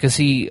 Because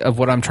of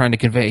what I'm trying to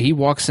convey. He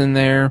walks in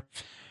there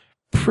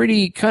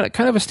pretty kind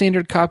of a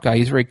standard cop guy.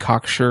 He's very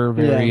cocksure,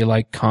 very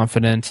like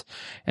confident,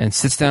 and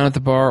sits down at the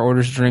bar,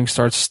 orders a drink,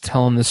 starts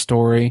telling this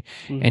story,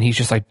 and he's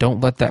just like,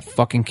 don't let that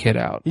fucking kid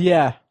out.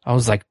 Yeah. I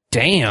was like,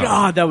 damn.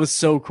 God, that was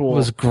so cool. It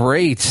was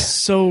great.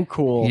 So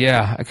cool.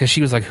 Yeah, because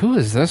she was like, who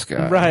is this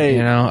guy? Right.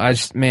 I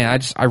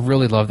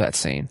really love that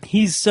scene.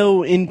 He's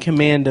so in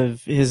command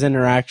of his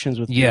interactions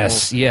with people.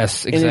 Yes,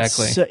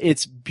 exactly.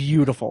 It's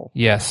beautiful.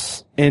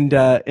 Yes. And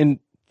fucking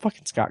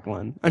Scott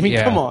Glenn. I mean,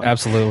 come on.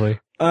 Absolutely.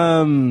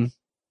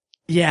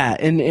 Yeah,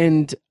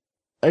 and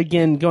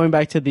again, going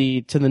back to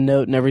the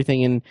note and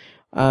everything, and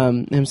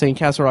him saying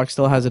Castle Rock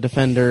still has a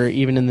defender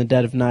even in the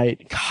dead of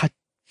night. God,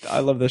 I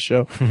love this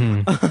show.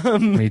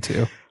 Me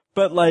too.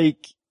 But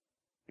like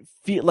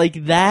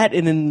that,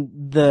 and then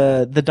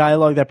the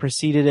dialogue that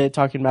preceded it,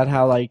 talking about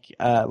how like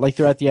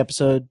throughout the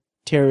episode,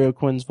 Terry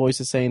O'Quinn's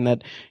voice is saying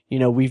that,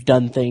 we've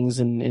done things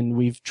and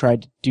we've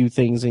tried to do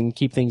things and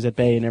keep things at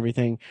bay and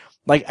everything.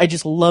 Like, I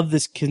just love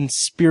this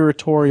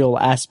conspiratorial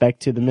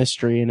aspect to the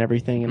mystery and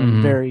everything, and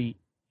I'm very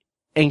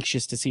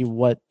anxious to see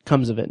what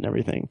comes of it and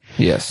everything.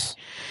 Yes.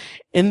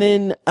 And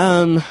then,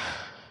 I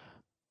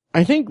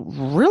think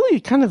really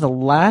kind of the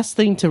last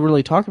thing to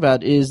really talk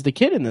about is the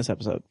kid in this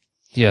episode.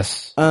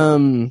 Yes.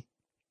 Man,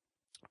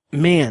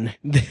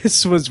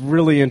 this was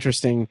really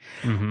interesting.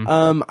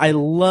 I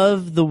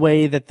love the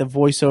way that the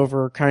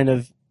voiceover kind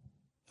of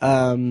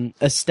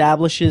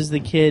establishes the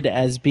kid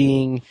as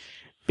being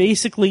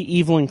basically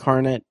evil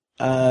incarnate,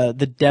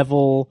 the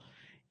devil,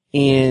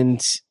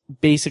 and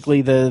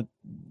basically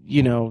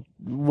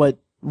what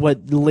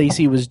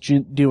Lacey was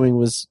doing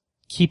was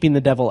keeping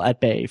the devil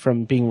at bay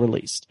from being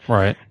released.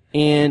 Right.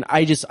 And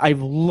I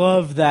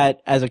love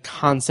that as a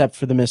concept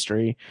for the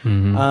mystery.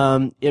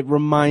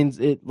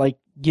 It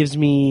gives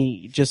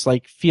me just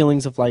like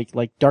feelings of like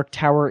Dark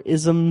Tower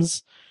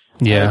isms,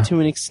 to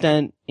an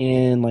extent,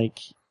 and like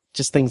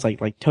just things like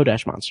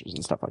Toadash monsters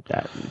and stuff like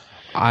that.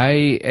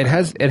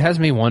 It has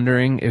me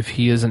wondering if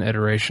he is an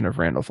iteration of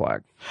Randall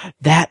Flagg.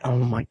 Oh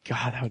my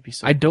God, that would be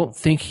so I don't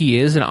think he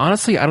is, and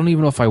honestly, I don't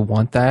even know if I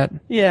want that.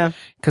 Yeah.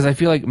 Because I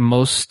feel like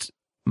most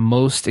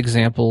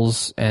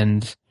examples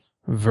and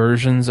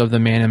versions of the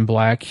Man in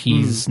Black,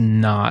 he's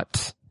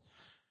not.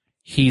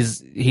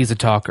 He's a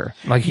talker.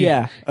 Like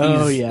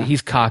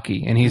he's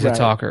cocky and he's a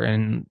talker,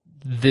 and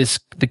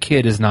the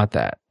kid is not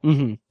that.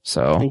 Mm-hmm.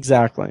 So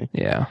exactly.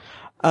 Yeah.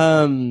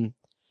 Him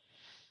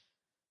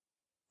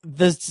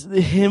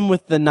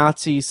with the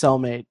Nazi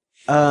cellmate.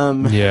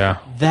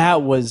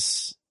 That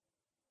was,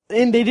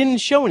 and they didn't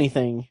show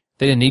anything.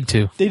 They didn't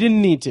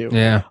need to.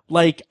 Yeah.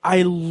 Like,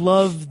 I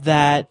love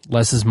that.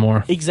 Less is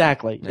more.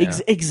 Exactly. Yeah.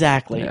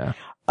 Exactly. Yeah.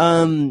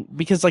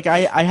 Because like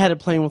I had it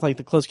playing with like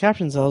the closed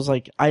captions. I was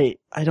like, I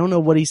don't know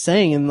what he's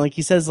saying. And like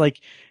he says like,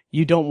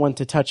 you don't want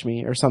to touch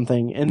me or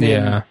something. And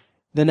then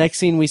the next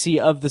scene we see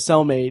of the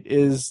cellmate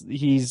is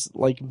he's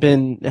like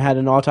had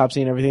an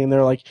autopsy and everything. And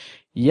they're like,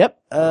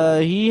 yep,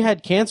 he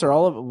had cancer.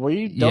 All of it.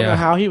 We don't know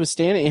how he was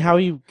standing, how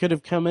he could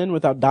have come in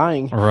without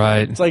dying.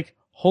 Right. It's like,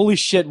 holy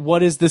shit,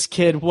 what is this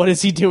kid? What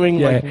is he doing?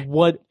 Yeah.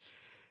 Like,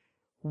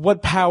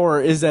 what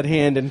power is at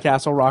hand in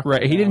Castle Rock?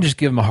 Right. He didn't just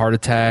give him a heart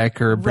attack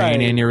or a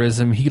brain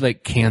aneurysm. He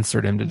like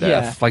cancered him to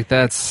death. Yeah. Like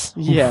that's.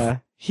 Yeah.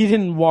 He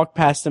didn't walk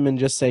past him and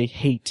just say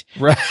hate.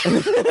 Right.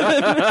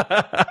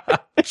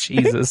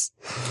 Jesus.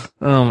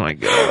 Oh my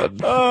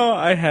God. Oh,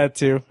 I had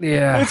to.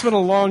 Yeah. It's been a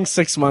long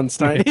 6 months,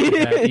 Tiny.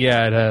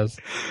 Yeah, it has.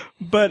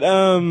 But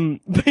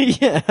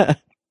yeah.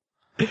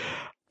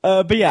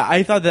 But yeah,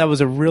 I thought that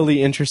was a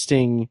really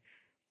interesting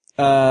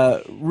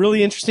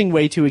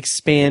way to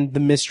expand the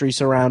mystery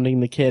surrounding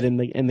the kid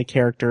and the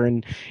character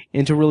and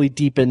to really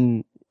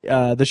deepen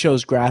the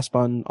show's grasp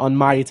on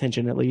my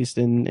attention, at least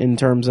in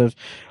terms of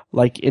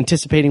like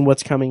anticipating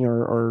what's coming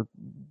or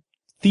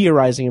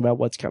theorizing about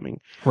what's coming.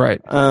 Right.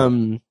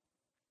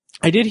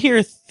 I did hear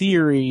a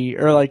theory,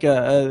 or like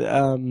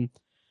a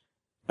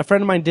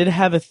friend of mine did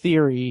have a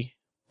theory,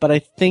 but I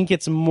think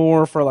it's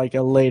more for like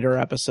a later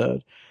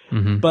episode.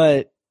 Mm-hmm.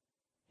 But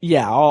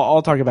yeah,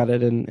 I'll talk about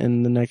it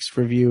in the next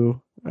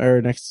review,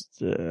 or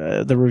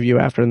the review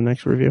after the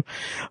next review.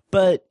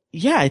 But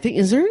yeah, I think,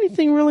 is there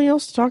anything really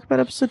else to talk about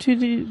episode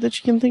 2 that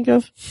you can think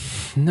of?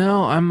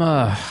 No,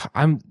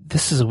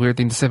 this is a weird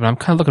thing to say, but I'm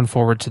kind of looking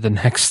forward to the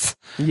next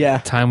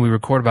time we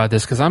record about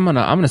this, because I'm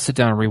gonna sit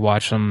down and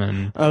rewatch them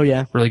and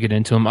really get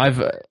into them. I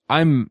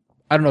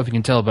don't know if you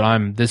can tell,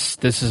 but this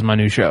is my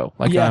new show.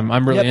 Like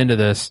I'm really into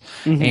this.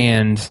 Mm-hmm.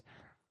 And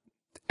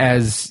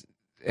as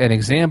an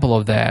example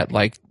of that,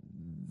 like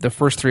the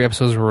first 3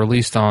 episodes were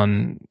released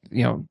on,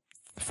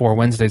 4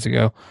 Wednesdays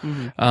ago.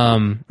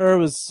 Mm-hmm. Or it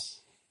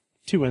was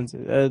 2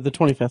 Wednesdays, the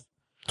 25th.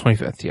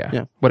 25th,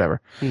 yeah.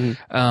 Whatever.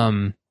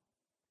 Mm-hmm.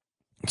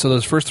 So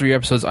those first 3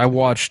 episodes, I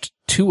watched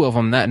 2 of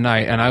them that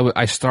night, and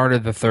I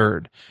started the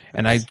 3rd,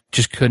 and I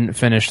just couldn't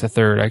finish the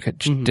 3rd. I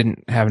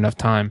didn't have enough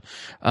time.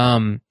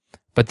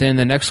 But then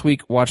the next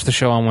week, watch the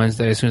show on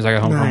Wednesday as soon as I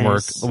got home from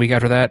work. The week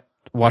after that,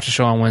 watch the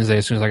show on Wednesday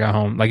as soon as I got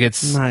home. Like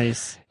it's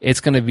nice. It's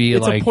going to be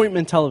it's like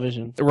appointment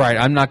television, right?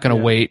 I'm not going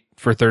to wait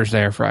for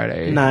Thursday or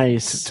Friday.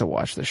 Nice to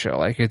watch the show.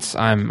 Like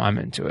I'm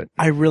into it.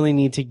 I really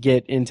need to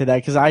get into that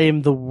because I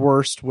am the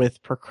worst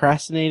with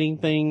procrastinating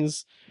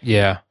things.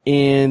 Yeah.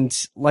 And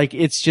like,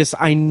 it's just,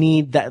 I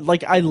need that.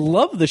 Like, I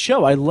love the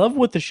show. I love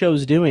what the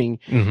show's doing.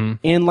 Mm-hmm.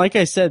 And like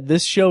I said,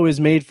 this show is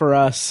made for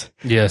us.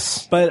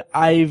 Yes. But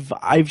I've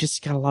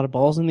just got a lot of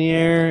balls in the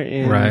air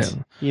and,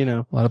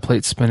 a lot of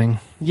plates spinning.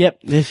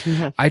 Yep.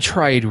 I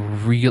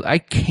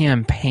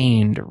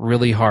campaigned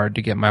really hard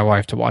to get my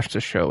wife to watch the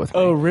show with me.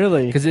 Oh,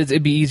 really? Because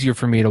it'd be easier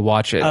for me to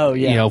watch it. Oh,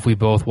 yeah. If we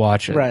both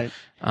watch it. Right.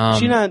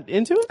 She not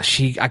into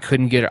it? I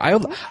couldn't get her. I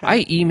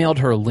emailed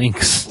her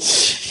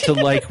links to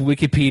like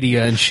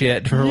Wikipedia and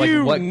shit for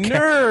like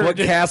what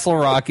Castle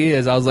Rock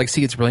is. I was like,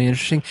 see, it's really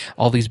interesting.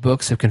 All these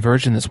books have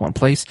converged in this one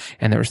place,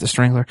 and there was the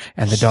Strangler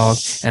and the dog,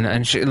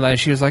 and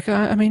she was like,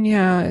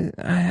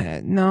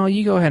 no,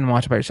 you go ahead and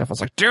watch it by yourself. I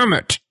was like, damn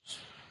it.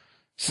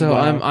 So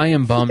wow. I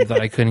am bummed that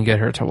I couldn't get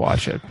her to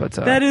watch it, but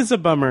that is a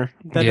bummer.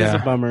 That is a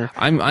bummer.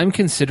 I'm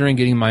considering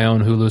getting my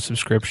own Hulu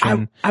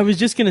subscription. I was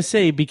just gonna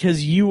say,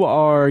 because you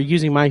are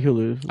using my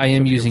Hulu. I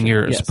am using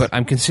yours, but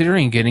I'm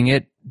considering getting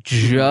it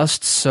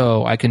just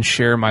so I can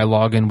share my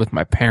login with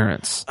my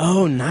parents.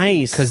 Oh,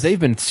 nice. Because they've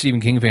been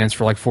Stephen King fans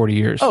for like 40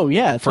 years. Oh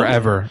yeah,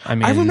 forever.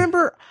 Totally. I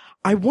remember.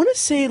 I want to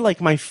say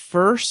like my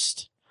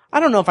first. I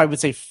don't know if I would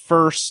say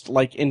first,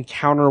 like,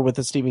 encounter with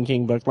a Stephen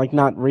King book, like,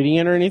 not reading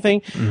it or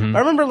anything. Mm-hmm. I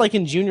remember, like,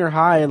 in junior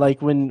high, like,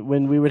 when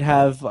we would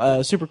have,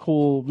 super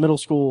cool middle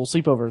school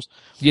sleepovers.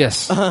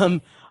 Yes.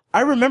 I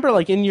remember,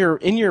 like, in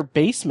your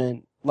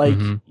basement, like,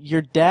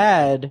 your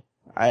dad,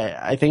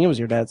 I think it was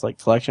your dad's, like,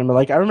 collection, but,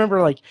 like, I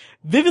remember, like,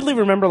 vividly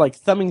remember, like,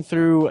 thumbing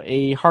through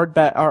a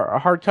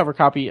hardcover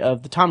copy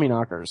of the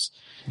Tommyknockers.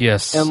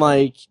 Yes. And,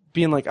 like,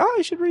 being like, oh,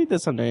 I should read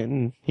this someday.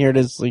 And here it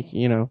is, like,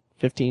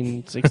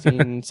 15,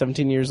 16,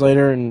 17 years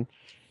later and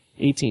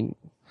 18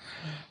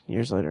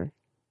 years later.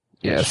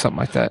 Yeah, something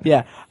like that.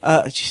 Yeah.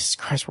 Jesus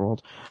Christ, we're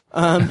old.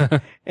 And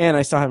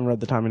I still haven't read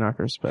the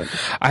Tommyknockers, but.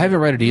 I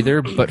haven't read it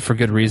either, but for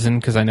good reason,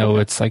 because I know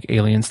it's like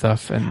alien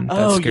stuff and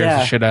that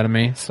scares the shit out of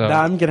me. So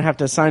now I'm gonna have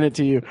to assign it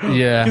to you.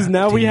 Yeah. Because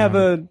now we have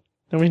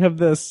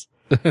this.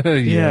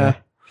 Yeah.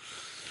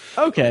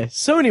 Okay.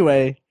 So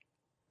anyway,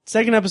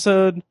 second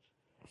episode,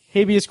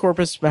 Habeas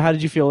Corpus, but how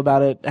did you feel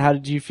about it? How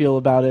did you feel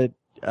about it?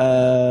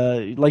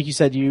 Like you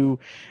said, you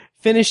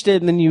finished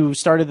it and then you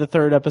started the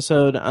third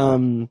episode.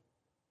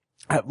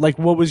 Like,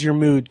 what was your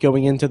mood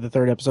going into the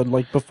third episode,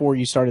 like, before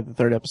you started the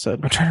third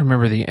episode? I'm trying to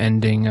remember the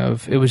ending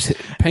of... It was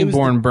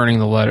Pangborn burning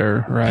the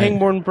letter, right?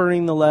 Pangborn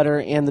burning the letter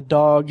and the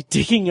dog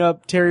digging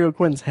up Terry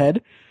O'Quinn's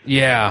head.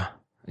 Yeah.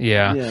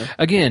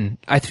 Again,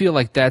 I feel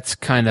like that's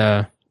kind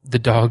of... The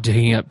dog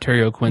digging up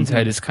Terry O'Quinn's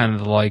head is kind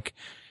of like...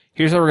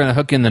 Here's how we're going to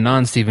hook in the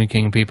non-Stephen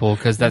King people,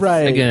 because that's,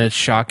 again, it's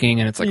shocking,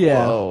 and it's like,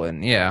 whoa,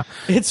 and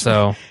It's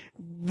so...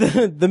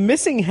 The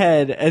missing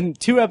head, and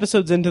 2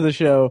 episodes into the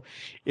show,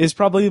 is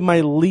probably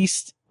my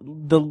least,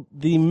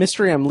 the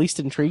mystery I'm least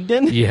intrigued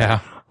in.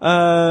 Yeah.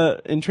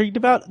 Intrigued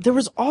about. There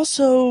was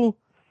also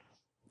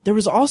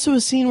a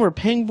scene where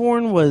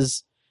Pangborn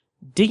was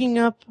digging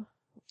up,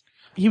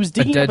 he was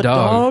digging up a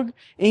dog,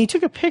 and he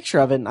took a picture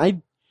of it, and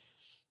I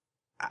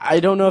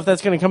don't know if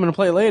that's going to come into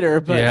play later,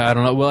 but. Yeah, I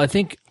don't know. Well, I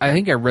think I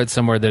read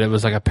somewhere that it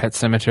was like a Pet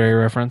Sematary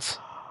reference.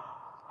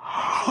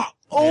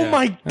 Oh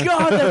my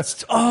God,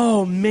 that's,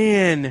 oh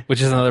man.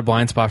 Which is another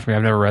blind spot for me.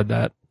 I've never read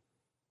that.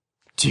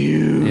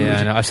 Dude. Yeah,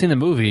 I know. I've seen the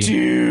movie.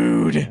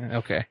 Dude.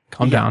 Okay,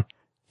 calm down.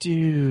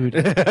 Dude.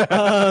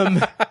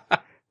 That'll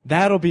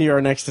be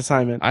our next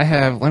assignment.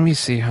 Let me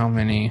see how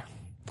many.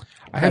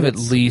 I have at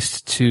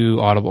least 2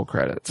 Audible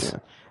credits. Yeah.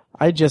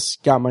 I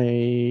just got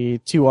my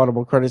 2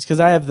 Audible credits because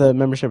I have the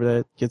membership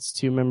that gets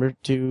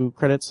 2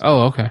 credits.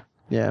 Oh, okay.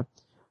 Yeah.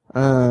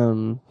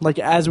 Like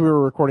as we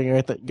were recording,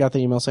 I got the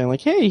email saying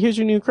like, "Hey, here's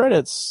your new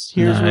credits.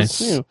 Here's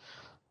what's new."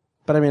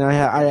 But I mean,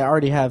 I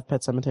already have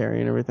Pet Sematary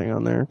and everything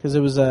on there because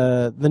it was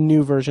the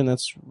new version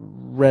that's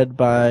read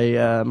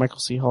by Michael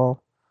C.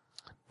 Hall.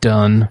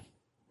 Done.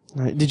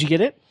 Did you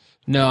get it?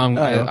 No,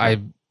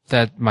 okay.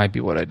 That might be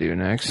what I do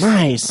next.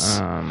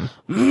 Nice.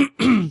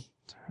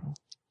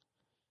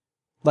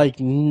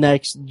 Like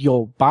next,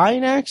 you'll buy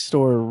next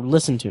or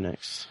listen to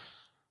next?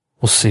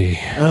 We'll see.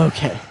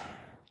 Okay.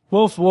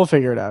 We'll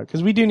figure it out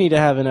because we do need to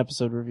have an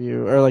episode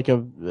review or like a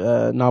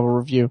novel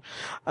review.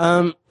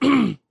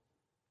 To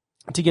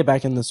get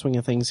back in the swing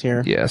of things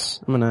here. Yes.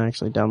 I'm gonna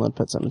actually download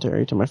Pet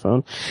Sematary to my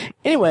phone.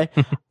 Anyway,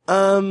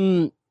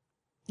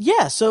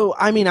 yeah. So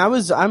I mean,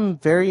 I'm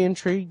very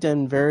intrigued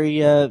and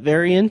very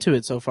into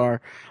it so far.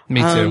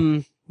 Me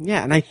too.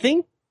 Yeah, and I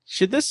think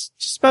should this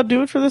just about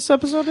do it for this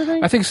episode?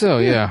 I think so.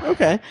 Yeah.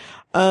 Okay.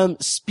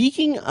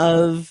 Speaking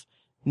of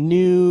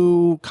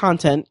new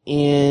content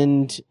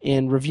and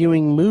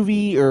reviewing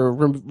movie or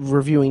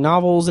reviewing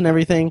novels and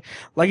everything.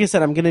 Like I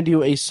said, I'm going to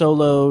do a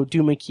solo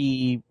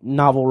Doomickey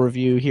novel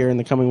review here in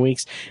the coming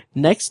weeks.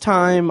 Next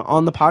time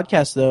on the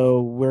podcast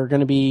though, we're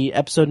going to be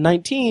episode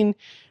 19,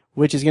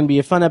 which is going to be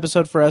a fun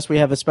episode for us. We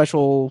have a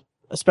special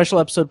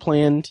episode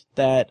planned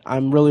that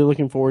I'm really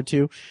looking forward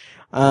to.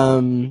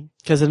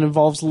 Cause it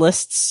involves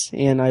lists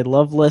and I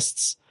love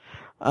lists.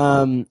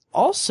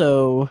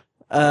 Also,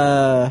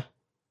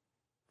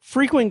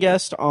 frequent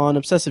guest on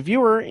Obsessive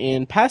Viewer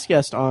and past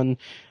guest on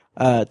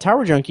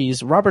Tower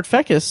Junkies, Robert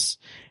Feckus,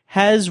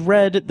 has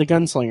read The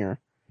Gunslinger.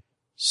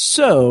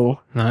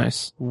 So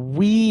nice.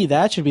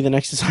 That should be the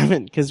next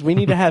assignment because we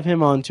need to have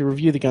him on to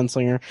review The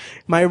Gunslinger.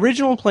 My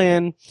original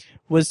plan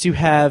was to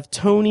have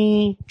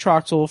Tony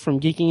Troxel from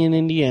Geeking in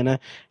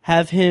Indiana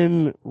have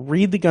him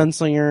read The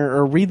Gunslinger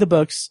or read the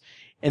books,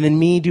 and then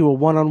me do a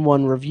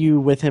one-on-one review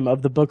with him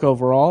of the book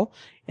overall,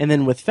 and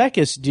then with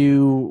Feckus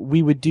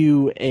we would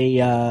do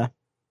a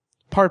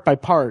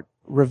part-by-part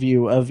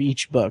review of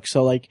each book.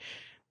 So, like,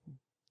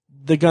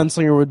 The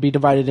Gunslinger would be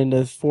divided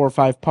into 4 or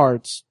 5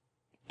 parts,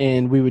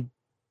 and we would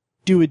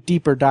do a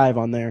deeper dive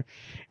on there.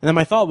 And then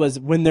my thought was,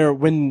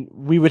 when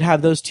we would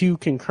have those 2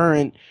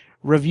 concurrent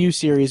review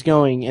series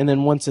going, and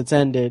then once it's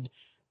ended,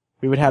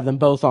 we would have them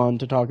both on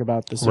to talk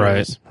about the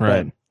series.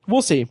 Right. But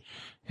we'll see.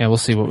 Yeah, we'll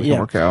see what we can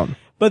work out.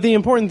 But the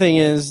important thing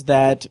is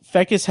that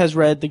Feckus has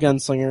read The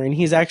Gunslinger, and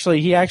he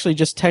actually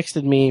just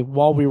texted me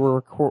while we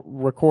were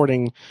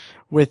recording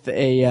with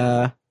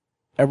a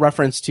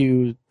reference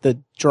to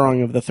the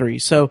drawing of the 3.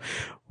 So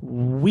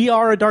we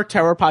are a Dark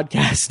Tower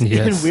podcast,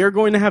 and we are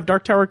going to have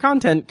Dark Tower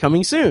content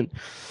coming soon.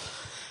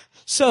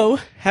 So,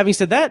 having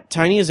said that,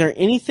 Tiny, is there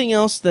anything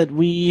else that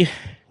we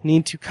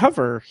need to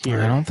cover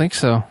here? I don't think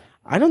so.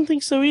 I don't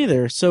think so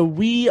either. So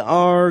we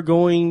are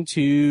going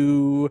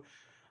to...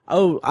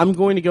 I'm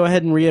going to go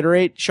ahead and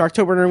reiterate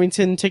Shocktober in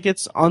Irvington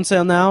tickets on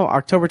sale now,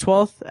 October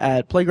 12th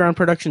at Playground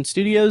Production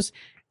Studios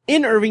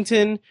in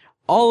Irvington.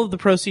 All of the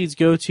proceeds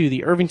go to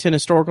the Irvington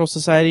Historical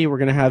Society. We're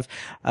going to have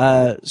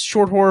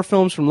short horror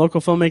films from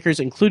local filmmakers,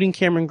 including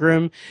Cameron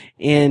Grimm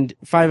and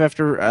 5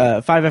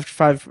 After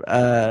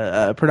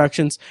 5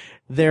 Productions.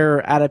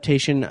 Their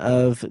adaptation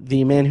of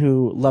The Man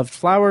Who Loved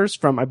Flowers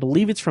from, I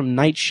believe it's from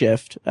Night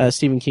Shift,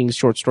 Stephen King's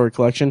short story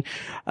collection.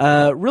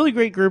 Really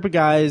great group of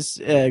guys,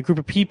 group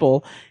of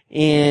people,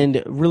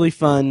 and really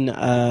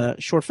fun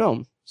short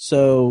film.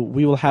 So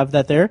we will have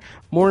that there.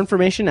 More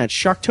information at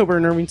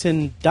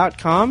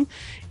shocktoberinirvington.com.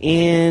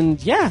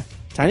 And yeah,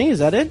 Tiny, is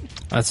that it?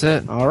 That's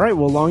it. All right.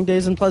 Well, long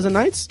days and pleasant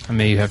nights. And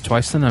may you have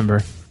twice the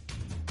number.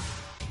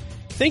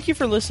 Thank you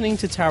for listening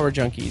to Tower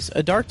Junkies,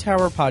 a Dark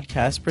Tower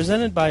podcast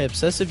presented by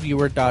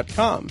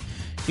ObsessiveViewer.com.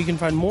 You can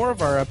find more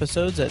of our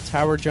episodes at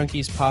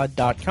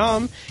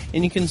TowerJunkiesPod.com,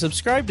 and you can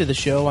subscribe to the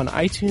show on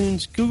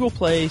iTunes, Google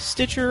Play,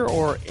 Stitcher,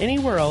 or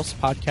anywhere else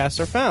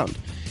podcasts are found.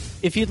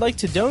 If you'd like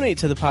to donate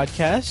to the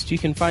podcast, you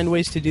can find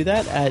ways to do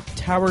that at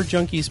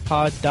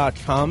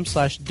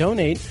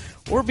TowerJunkiesPod.com/donate,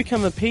 or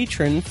become a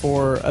patron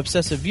for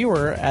Obsessive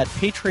Viewer at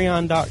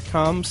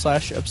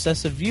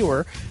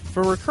Patreon.com/ObsessiveViewer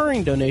for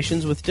recurring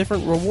donations with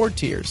different reward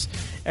tiers.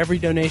 Every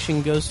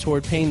donation goes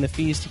toward paying the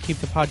fees to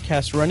keep the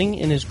podcast running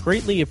and is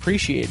greatly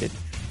appreciated.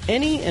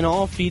 Any and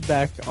all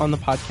feedback on the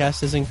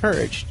podcast is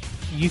encouraged.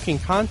 You can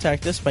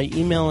contact us by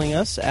emailing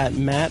us at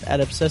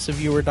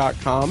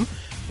matt@obsessiveviewer.com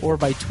or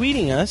by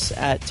tweeting us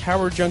at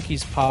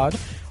TowerJunkiesPod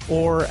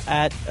or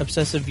at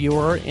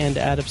ObsessiveViewer and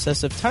at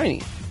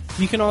ObsessiveTiny.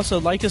 You can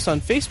also like us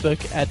on Facebook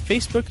at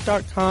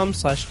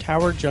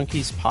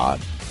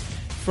facebook.com/TowerJunkiesPod.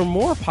 For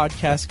more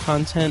podcast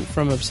content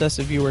from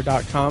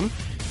ObsessiveViewer.com,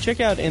 check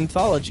out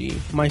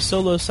Anthology, my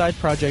solo side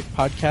project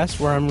podcast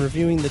where I'm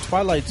reviewing The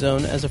Twilight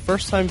Zone as a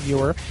first-time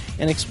viewer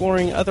and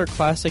exploring other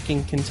classic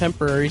and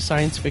contemporary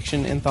science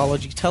fiction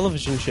anthology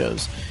television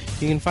shows.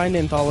 You can find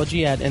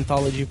Anthology at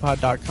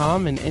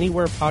anthologypod.com and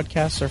anywhere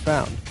podcasts are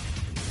found.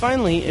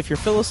 Finally, if you're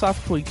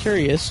philosophically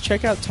curious,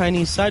 check out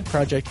Tiny's side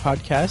project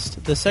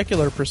podcast, The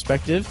Secular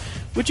Perspective,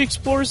 which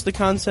explores the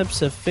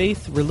concepts of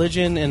faith,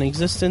 religion, and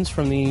existence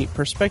from the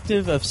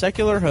perspective of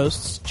secular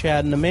hosts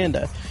Chad and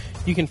Amanda.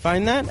 You can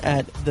find that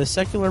at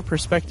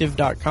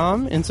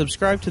thesecularperspective.com and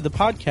subscribe to the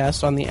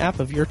podcast on the app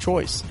of your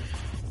choice.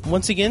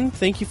 Once again,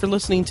 thank you for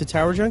listening to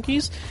Tower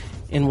Junkies,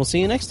 and we'll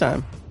see you next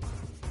time.